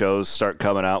new shows start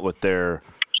coming out with their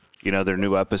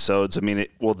new episodes. I mean,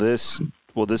 will this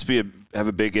have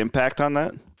a big impact on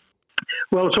that?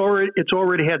 Well, it's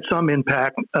already had some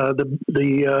impact.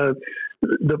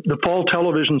 The fall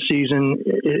television season,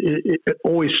 it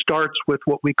always starts with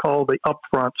what we call the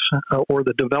upfronts or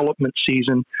the development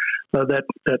season. That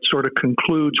sort of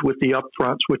concludes with the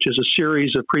upfronts, which is a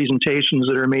series of presentations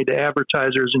that are made to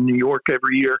advertisers in New York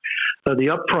every year.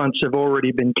 The upfronts have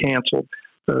already been canceled.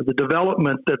 The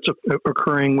development that's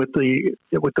occurring with the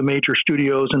major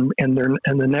studios and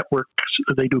the networks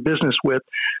they do business with,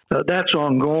 that's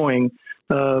ongoing.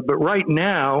 But right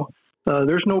now,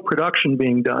 there's no production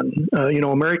being done.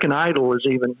 American Idol is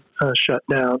even shut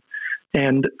down.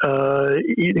 And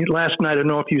last night, I don't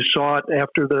know if you saw it,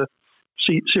 after the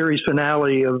series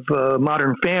finale of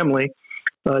Modern Family,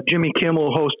 Jimmy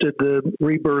Kimmel hosted the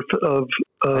rebirth of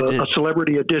a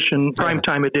celebrity edition,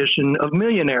 primetime edition of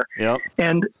Millionaire. Yep.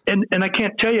 And I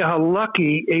can't tell you how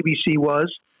lucky ABC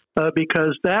was,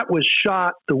 because that was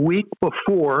shot the week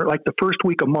before, like the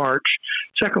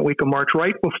second week of March,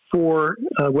 right before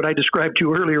what I described to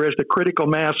you earlier as the critical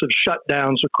mass of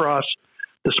shutdowns across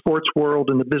the sports world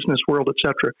and the business world, et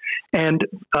cetera. And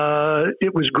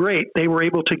it was great. They were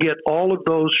able to get all of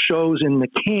those shows in the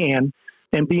can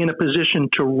and be in a position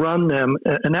to run them.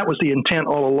 And that was the intent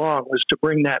all along, was to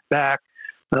bring that back,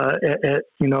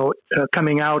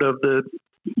 coming out of the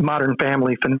Modern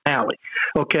Family finale.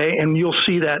 Okay. And you'll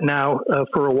see that now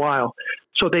for a while.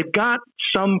 So they've got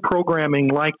some programming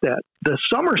like that. The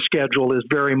summer schedule is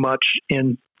very much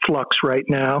in flux right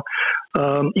now,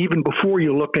 even before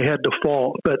you look ahead to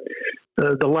fall. But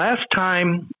the last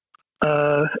time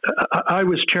I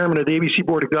was chairman of the ABC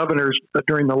Board of Governors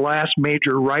during the last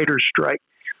major writers' strike,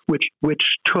 which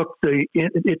took the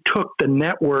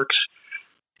networks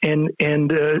and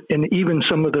even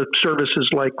some of the services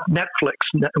like Netflix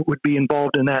would be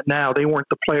involved in that now. They weren't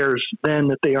the players then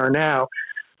that they are now.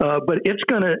 But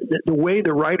the way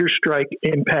the writer's strike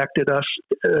impacted us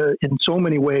in so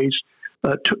many ways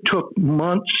took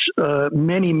months,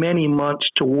 many months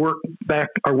to work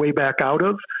our way back out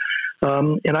of.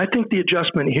 And I think the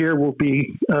adjustment here will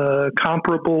be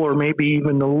comparable or maybe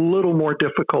even a little more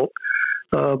difficult.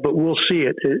 But we'll see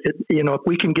it. If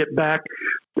we can get back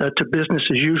to business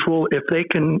as usual, if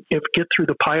get through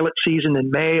the pilot season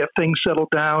in May, if things settle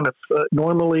down, if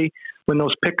normally when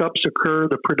those pickups occur,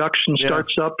 the production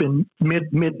starts up in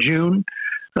mid-June,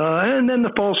 and then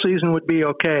the fall season would be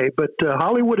okay. But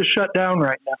Hollywood is shut down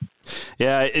right now.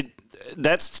 Yeah,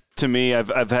 that's, to me,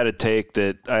 I've had a take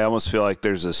that I almost feel like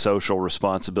there's a social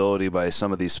responsibility by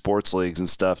some of these sports leagues and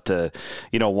stuff to,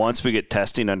 once we get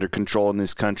testing under control in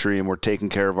this country and we're taking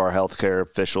care of our healthcare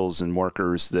officials and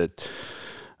workers, that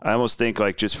I almost think,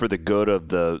 like, just for the good of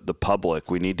the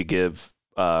public, we need to give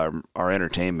our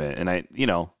entertainment. And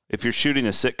if you're shooting a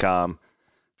sitcom,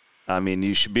 I mean,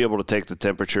 you should be able to take the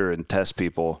temperature and test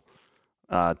people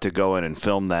to go in and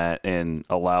film that and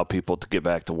allow people to get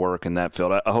back to work in that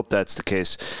field. I hope that's the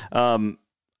case. I'm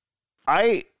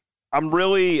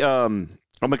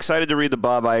excited to read the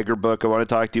Bob Iger book. I want to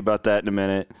talk to you about that in a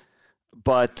minute.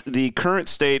 But the current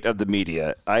state of the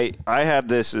media, I have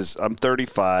this as I'm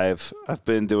 35. I've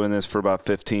been doing this for about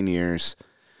 15 years.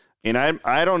 And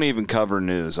I don't even cover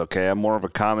news, okay? I'm more of a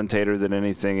commentator than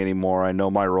anything anymore. I know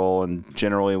my role, and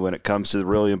generally when it comes to the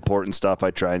really important stuff,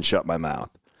 I try and shut my mouth.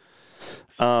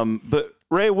 But,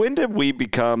 Ray, when did we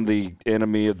become the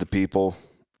enemy of the people?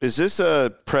 Is this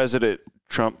a President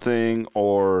Trump thing,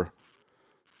 or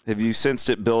have you sensed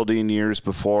it building years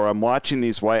before? I'm watching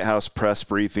these White House press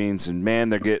briefings, and, man,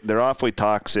 they're awfully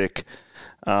toxic.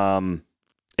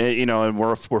 And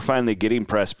we're finally getting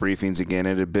press briefings again.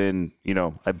 It had been,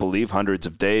 I believe hundreds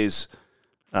of days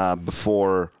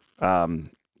before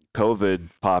COVID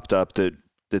popped up that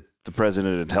the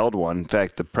president had held one. In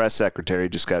fact, the press secretary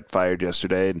just got fired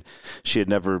yesterday, and she had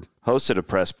never hosted a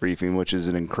press briefing, which is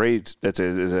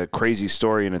is a crazy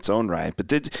story in its own right. But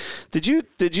did you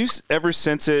ever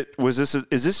sense it?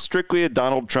 Is this strictly a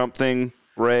Donald Trump thing,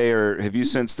 Ray, or have you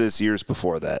sensed this years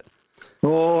before that?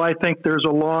 Oh, I think there's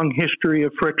a long history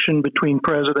of friction between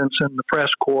presidents and the press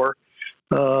corps.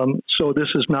 So this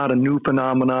is not a new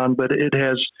phenomenon, but it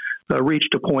has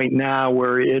reached a point now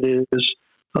where it is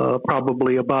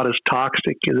probably about as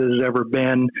toxic as it has ever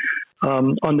been.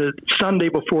 On the Sunday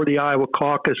before the Iowa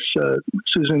caucus,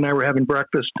 Susan and I were having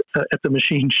breakfast at the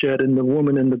machine shed, and the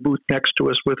woman in the booth next to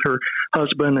us with her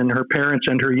husband and her parents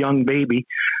and her young baby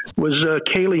was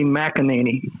Kayleigh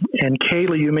McEnany. And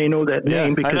Kayleigh, you may know that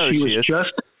name because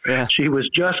she was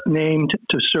just named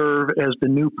to serve as the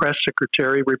new press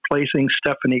secretary, replacing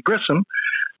Stephanie Grissom,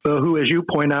 who, as you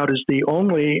point out, is the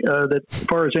only, that as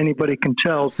far as anybody can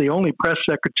tell, is the only press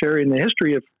secretary in the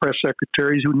history of press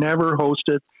secretaries who never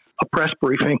hosted a press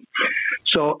briefing.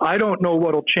 So I don't know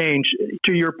what'll change.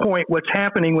 To your point, what's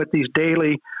happening with these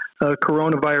daily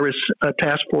coronavirus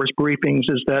task force briefings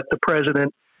is that the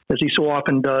president, as he so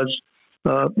often does,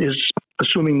 is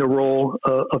assuming the role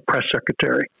of press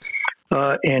secretary.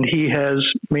 And he has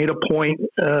made a point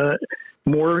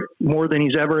more than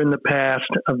he's ever in the past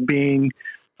of being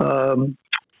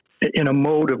in a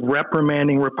mode of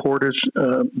reprimanding reporters,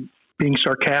 being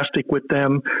sarcastic with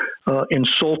them,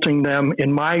 insulting them.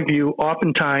 In my view,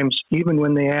 oftentimes, even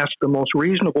when they ask the most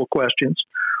reasonable questions,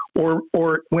 or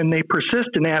when they persist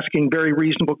in asking very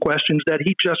reasonable questions that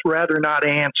he'd just rather not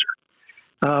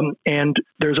answer. And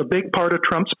there's a big part of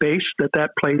Trump's base that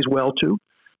plays well to.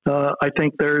 I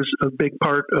think there's a big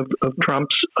part of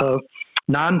Trump's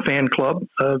non-fan club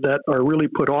that are really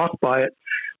put off by it.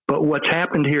 But what's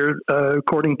happened here,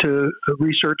 according to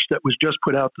research that was just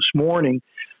put out this morning,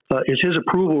 is his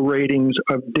approval ratings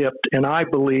have dipped. And I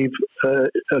believe,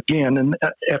 again, and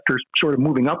after sort of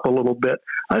moving up a little bit,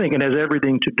 I think it has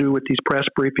everything to do with these press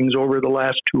briefings over the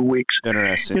last 2 weeks.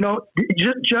 Interesting.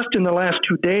 Just in the last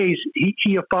 2 days,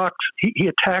 he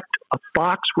attacked a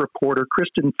Fox reporter,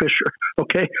 Kristen Fisher.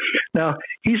 Okay. Now,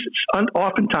 he's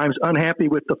oftentimes unhappy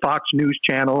with the Fox News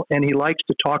channel, and he likes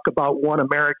to talk about One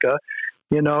America.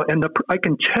 And I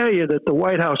can tell you that the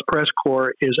White House press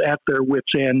corps is at their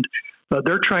wits' end.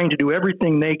 They're trying to do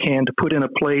everything they can to put into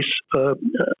place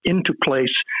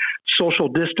social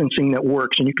distancing that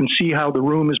works. And you can see how the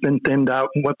room has been thinned out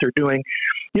and what they're doing.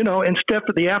 And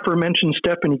the aforementioned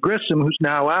Stephanie Grissom, who's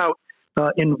now out,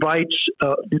 invites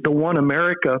the One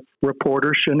America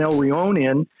reporter, Chanel Rion,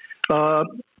 in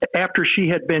after she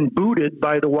had been booted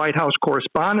by the White House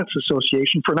Correspondents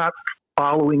Association for not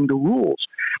following the rules.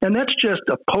 And that's just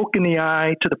a poke in the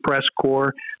eye to the press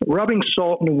corps, rubbing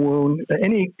salt in the wound,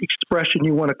 any expression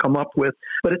you want to come up with.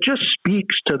 But it just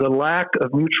speaks to the lack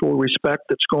of mutual respect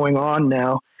that's going on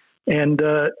now. And,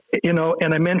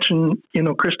 and I mentioned,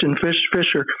 Kristen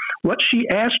Fisher, what she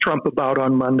asked Trump about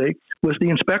on Monday was the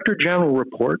Inspector General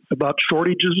report about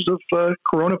shortages of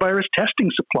coronavirus testing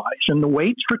supplies and the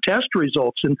waits for test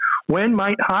results and when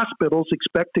might hospitals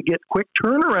expect to get quick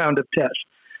turnaround of tests.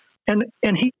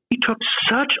 And he took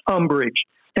such umbrage,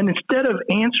 and instead of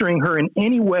answering her in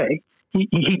any way,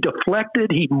 he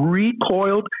deflected, he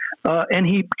recoiled, and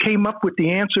he came up with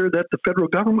the answer that the federal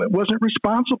government wasn't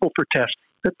responsible for testing,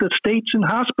 that the states and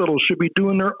hospitals should be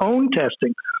doing their own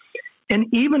testing. And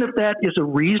even if that is a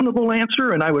reasonable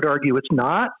answer, and I would argue it's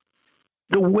not,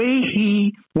 the way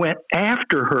he went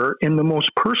after her in the most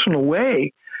personal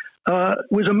way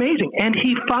was amazing. And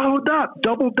he followed up,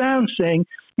 doubled down, saying,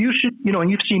 you should,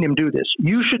 and you've seen him do this,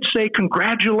 you should say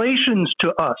congratulations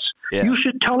to us. Yeah. You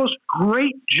should tell us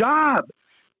great job.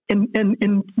 And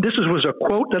this was a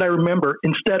quote that I remember,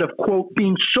 instead of, quote,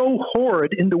 being so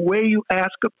horrid in the way you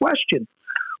ask a question.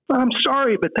 Well, I'm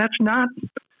sorry, but that's not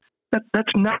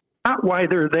why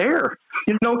they're there.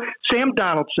 Sam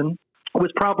Donaldson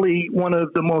was probably one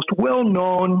of the most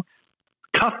well-known,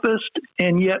 toughest,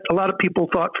 and yet a lot of people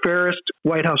thought fairest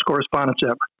White House correspondents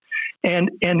ever.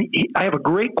 And I have a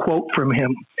great quote from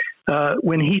him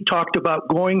when he talked about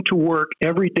going to work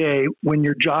every day when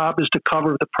your job is to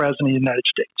cover the President of the United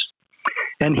States.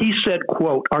 And he said,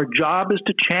 quote, our job is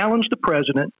to challenge the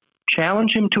President,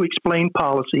 challenge him to explain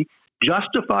policy,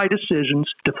 justify decisions,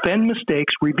 defend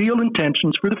mistakes, reveal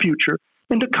intentions for the future,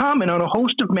 and to comment on a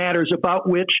host of matters about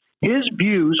which his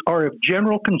views are of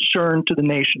general concern to the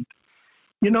nation.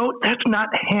 That's not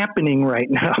happening right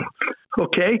now.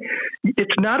 Okay?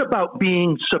 It's not about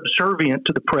being subservient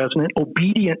to the president,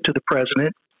 obedient to the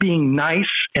president, being nice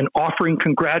and offering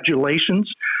congratulations.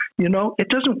 It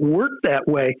doesn't work that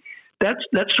way. That's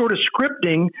sort of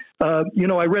scripting.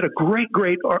 I read a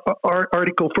great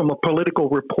article from a political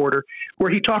reporter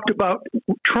where he talked about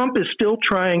Trump is still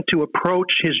trying to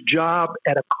approach his job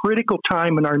at a critical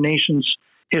time in our nation's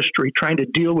history, trying to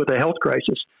deal with a health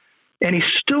crisis. And he's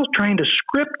still trying to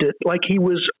script it like he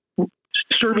was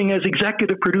serving as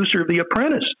executive producer of The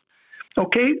Apprentice.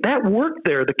 Okay, that worked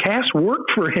there. The cast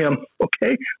worked for him.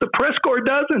 Okay, the press corps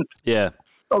doesn't. Yeah.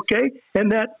 Okay,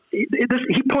 and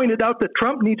he pointed out that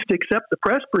Trump needs to accept the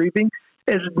press briefing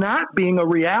as not being a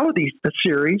reality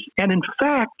series, and in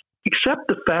fact, accept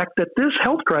the fact that this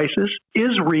health crisis is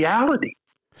reality.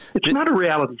 It's not a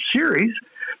reality series.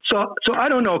 So I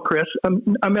don't know, Chris. I'm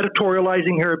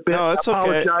editorializing here a bit. No, that's I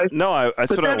apologize. okay. No,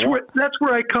 that's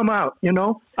where I come out. And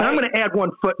I'm going to add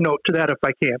one footnote to that if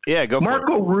I can. Yeah, go for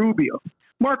it.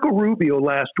 Marco Rubio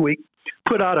last week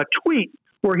put out a tweet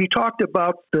where he talked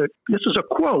about this is a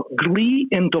quote, glee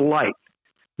and delight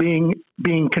being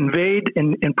conveyed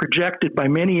and projected by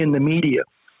many in the media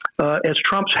as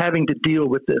Trump's having to deal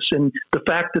with this, and the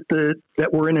fact that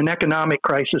we're in an economic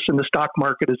crisis and the stock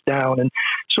market is down and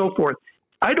so forth.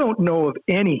 I don't know of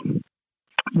any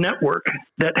network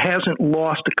that hasn't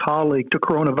lost a colleague to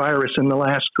coronavirus in the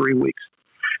last 3 weeks.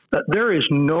 There is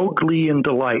no glee and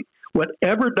delight,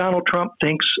 whatever Donald Trump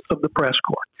thinks of the press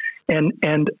corps.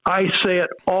 And I say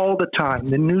it all the time.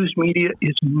 The news media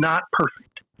is not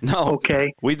perfect. No.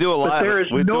 Okay. We do a lot.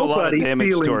 We do a lot of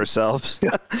damage to ourselves.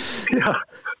 Yeah.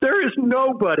 There is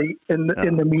nobody in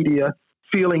the media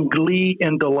feeling glee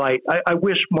and delight. I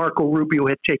wish Marco Rubio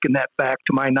had taken that back.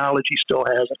 To my knowledge, he still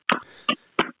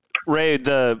hasn't. Ray,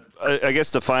 I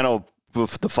guess the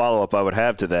follow-up I would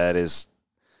have to that is,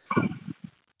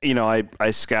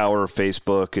 I scour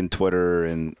Facebook and Twitter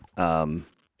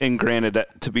and granted,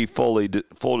 to be full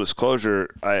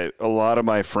disclosure, a lot of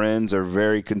my friends are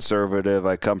very conservative.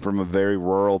 I come from a very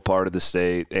rural part of the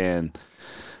state, and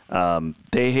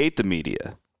they hate the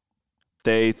media.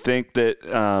 They think that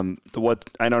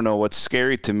what's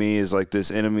scary to me is like this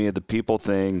enemy of the people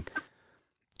thing.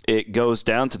 It goes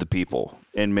down to the people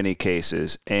in many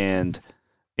cases, and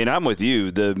I'm with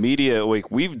you. The media,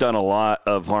 we've done a lot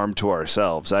of harm to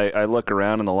ourselves. I look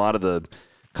around, and a lot of the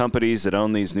companies that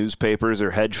own these newspapers are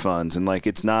hedge funds, and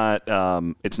it's not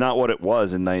what it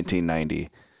was in 1990.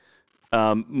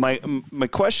 My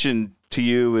question to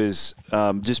you is,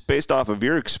 just based off of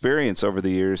your experience over the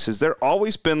years, has there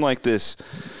always been like this,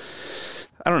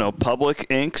 public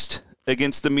angst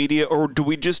against the media, or do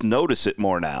we just notice it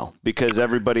more now because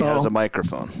everybody has a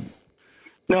microphone?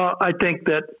 No, I think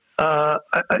that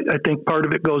I think part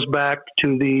of it goes back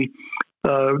to the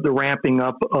ramping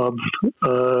up of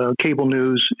cable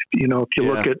news. If you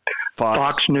look at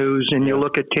Fox News and you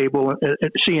look at cable,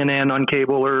 at CNN on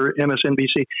cable or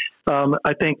MSNBC,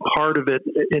 I think part of it,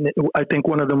 and I think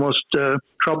one of the most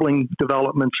troubling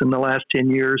developments in the last 10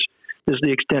 years is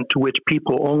the extent to which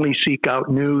people only seek out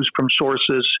news from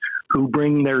sources who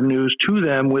bring their news to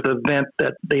them with a vent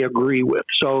that they agree with.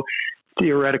 So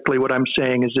theoretically, what I'm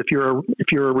saying is if you're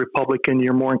a Republican,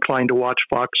 you're more inclined to watch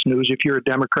Fox News. If you're a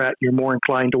Democrat, you're more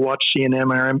inclined to watch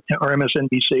CNN or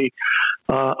MSNBC.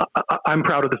 I'm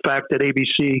proud of the fact that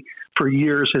ABC for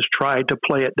years has tried to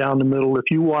play it down the middle. If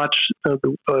you watch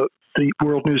the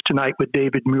World News Tonight with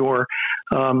David Muir,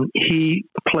 he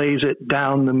plays it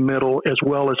down the middle as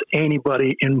well as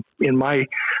anybody in my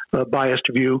biased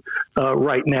view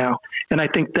right now. And I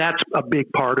think that's a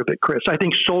big part of it, Chris. I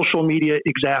think social media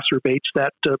exacerbates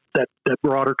that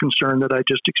broader concern that I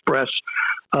just expressed.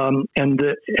 And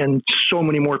so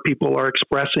many more people are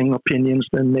expressing opinions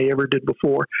than they ever did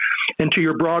before. And to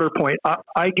your broader point,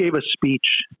 I gave a speech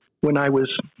when I was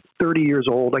 30 years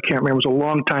old. I can't remember. It was a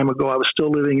long time ago. I was still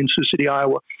living in Sioux City,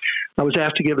 Iowa. I was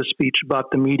asked to give a speech about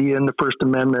the media and the First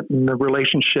Amendment and the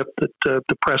relationship that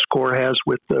the press corps has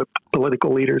with the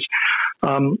political leaders.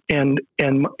 And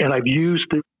I've used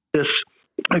this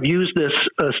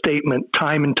statement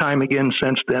time and time again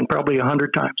since then, probably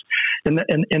 100 times. And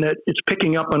it's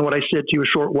picking up on what I said to you a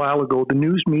short while ago. The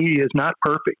news media is not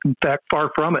perfect. In fact,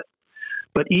 far from it.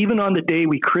 But even on the day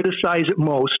we criticize it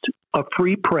most, a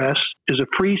free press is a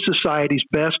free society's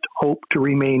best hope to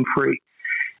remain free.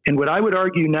 And what I would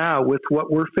argue now with what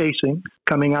we're facing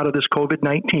coming out of this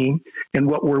COVID-19 and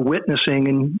what we're witnessing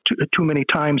in too many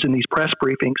times in these press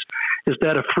briefings is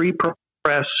that a free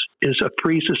press is a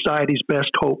free society's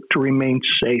best hope to remain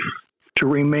safe, to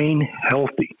remain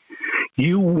healthy.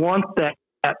 You want that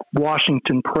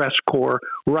Washington press corps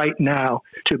right now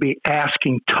to be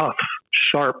asking tough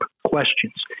sharp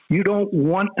questions. You don't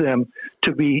want them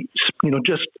to be,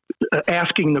 just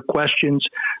asking the questions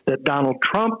that Donald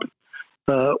Trump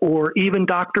or even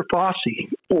Dr. Fauci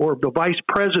or the vice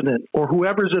president or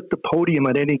whoever's at the podium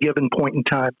at any given point in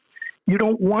time. You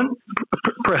don't want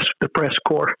the press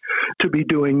corps to be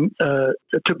doing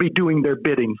their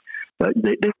bidding.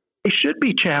 They should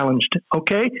be challenged.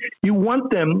 Okay, you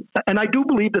want them, and I do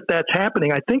believe that that's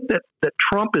happening. I think that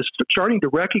Trump is starting to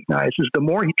recognize is the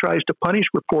more he tries to punish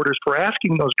reporters for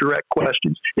asking those direct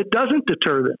questions, it doesn't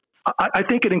deter them. I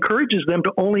think it encourages them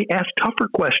to only ask tougher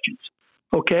questions.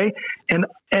 Okay, and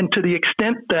to the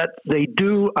extent that they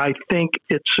do, I think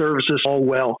it serves us all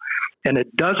well. And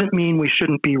it doesn't mean we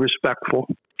shouldn't be respectful.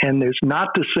 And there's not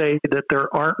to say that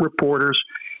there aren't reporters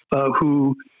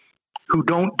who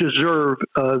don't deserve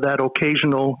that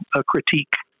occasional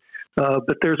critique.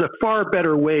 But there's a far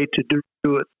better way to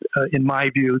do it, in my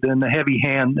view, than the heavy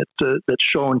hand that's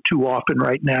shown too often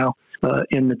right now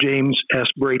in the James S.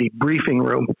 Brady briefing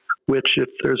room, which if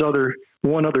there's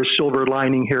one other silver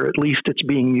lining here, at least it's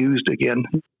being used again.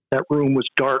 That room was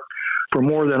dark for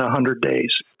more than 100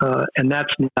 days, and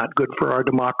that's not good for our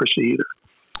democracy either.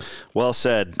 Well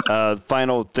said.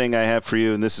 Final thing I have for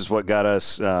you, and this is what got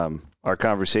us our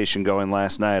conversation going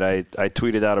last night. I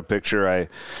tweeted out a picture.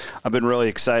 I've been really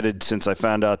excited since I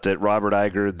found out that Robert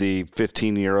Iger, the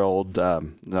 15-year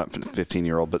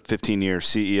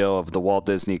CEO of the Walt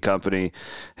Disney Company,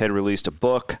 had released a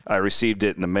book. I received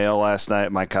it in the mail last night,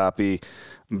 my copy.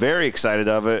 I'm very excited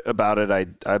about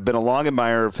it. I've been a long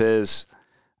admirer of his.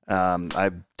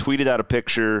 I tweeted out a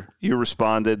picture. You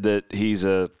responded that he's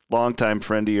a longtime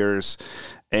friend of yours,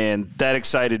 and that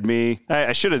excited me.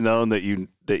 I should have known that you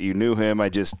knew him. I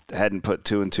just hadn't put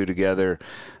two and two together.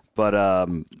 But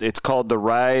it's called The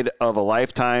Ride of a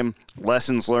Lifetime,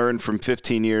 Lessons Learned from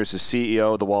 15 Years as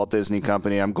CEO of the Walt Disney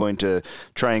Company. I'm going to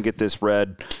try and get this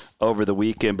read over the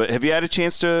weekend. But have you had a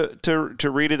chance to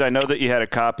read it? I know that you had a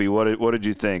copy. What did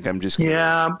you think? I'm just curious.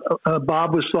 Yeah,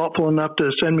 Bob was thoughtful enough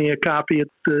to send me a copy at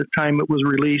the time it was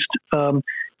released.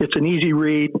 It's an easy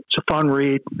read, it's a fun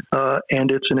read,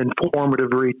 and it's an informative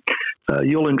read.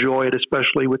 You'll enjoy it,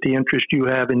 especially with the interest you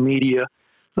have in media.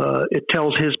 It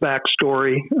tells his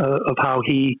backstory of how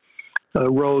he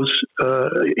rose,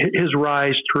 his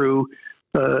rise through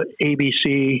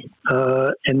ABC,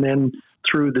 and then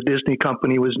through the Disney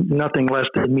Company was nothing less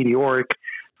than meteoric.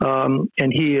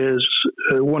 And he is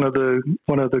one of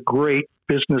the great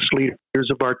business leaders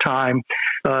of our time.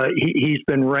 He's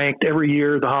been ranked every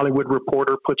year. The Hollywood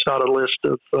Reporter puts out a list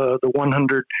of the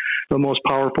 100 the most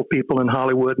powerful people in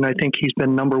Hollywood, and I think he's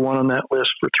been number one on that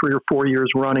list for 3 or 4 years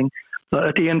running.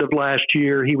 At the end of last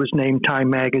year, he was named Time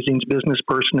Magazine's Business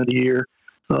Person of the Year.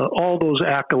 All those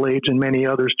accolades and many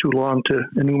others, too long to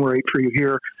enumerate for you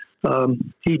here,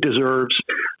 he deserves.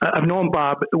 I've known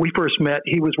Bob. We first met.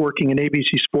 He was working in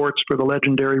ABC Sports for the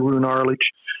legendary Roone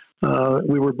Arledge.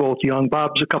 We were both young.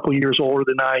 Bob's a couple years older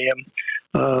than I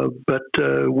am,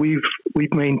 but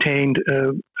we've maintained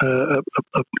a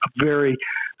very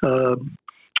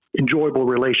enjoyable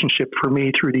relationship for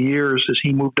me through the years as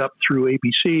he moved up through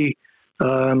ABC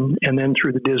and then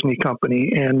through the Disney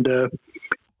Company. And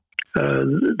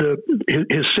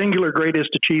his singular greatest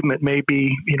achievement may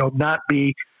be, not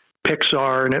be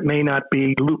Pixar, and it may not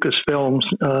be Lucasfilms,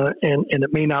 and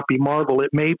it may not be Marvel.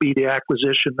 It may be the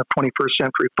acquisition of 21st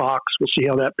Century Fox. We'll see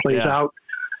how that plays out.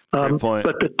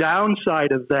 But the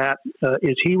downside of that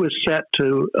is he was set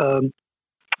to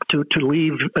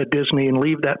leave Disney and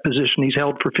leave that position he's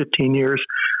held for 15 years,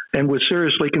 and was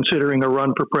seriously considering a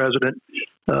run for president.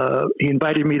 He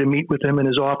invited me to meet with him in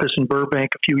his office in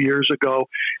Burbank a few years ago.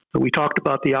 We talked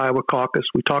about the Iowa caucus.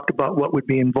 We talked about what would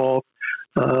be involved.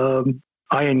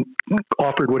 I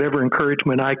offered whatever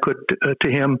encouragement I could to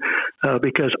him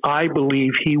because I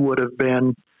believe he would have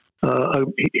been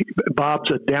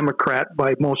Bob's a Democrat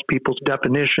by most people's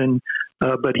definition,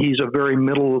 but he's a very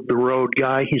middle-of-the-road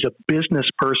guy. He's a business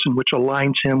person, which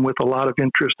aligns him with a lot of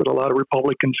interest that a lot of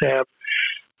Republicans have.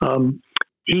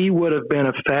 He would have been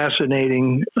a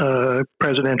fascinating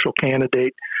presidential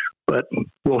candidate, but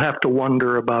we'll have to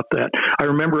wonder about that. I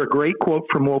remember a great quote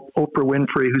from Oprah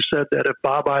Winfrey, who said that if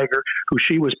Bob Iger, who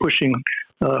she was pushing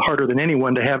harder than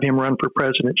anyone to have him run for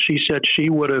president, she said she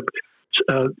would have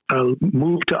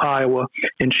moved to Iowa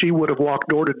and she would have walked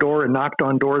door to door and knocked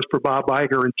on doors for Bob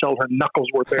Iger until her knuckles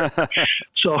were bare.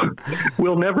 So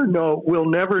we'll never know. We'll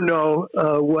never know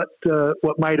what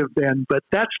might have been. But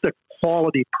that's the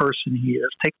quality person he is.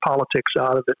 Take politics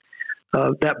out of it.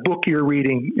 That book you're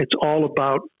reading, it's all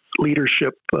about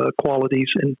leadership qualities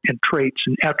and traits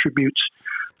and attributes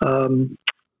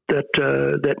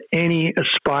that any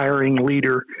aspiring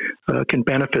leader can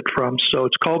benefit from. So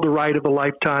it's called The Ride of a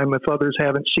Lifetime. If others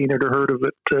haven't seen it or heard of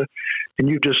it, and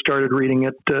you've just started reading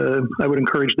it, I would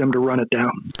encourage them to run it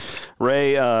down.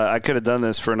 Ray, I could have done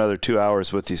this for another 2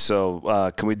 hours with you.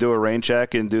 So can we do a rain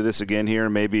check and do this again here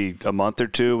in maybe a month or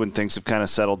two when things have kind of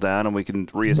settled down and we can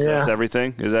reassess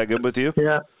everything? Is that good with you?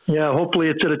 Yeah. Hopefully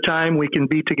it's at a time we can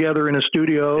be together in a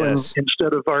studio and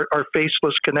instead of our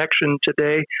faceless connection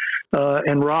today.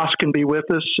 And Ross can be with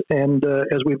us. And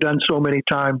as we've done so many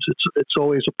times, it's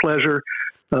always a pleasure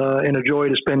and a joy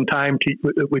to spend time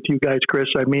with you guys, Chris.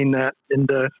 I mean that. And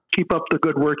keep up the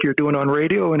good work you're doing on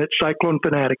radio and at Cyclone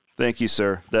Fanatic. Thank you,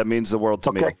 sir. That means the world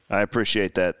to me. I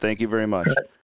appreciate that. Thank you very much.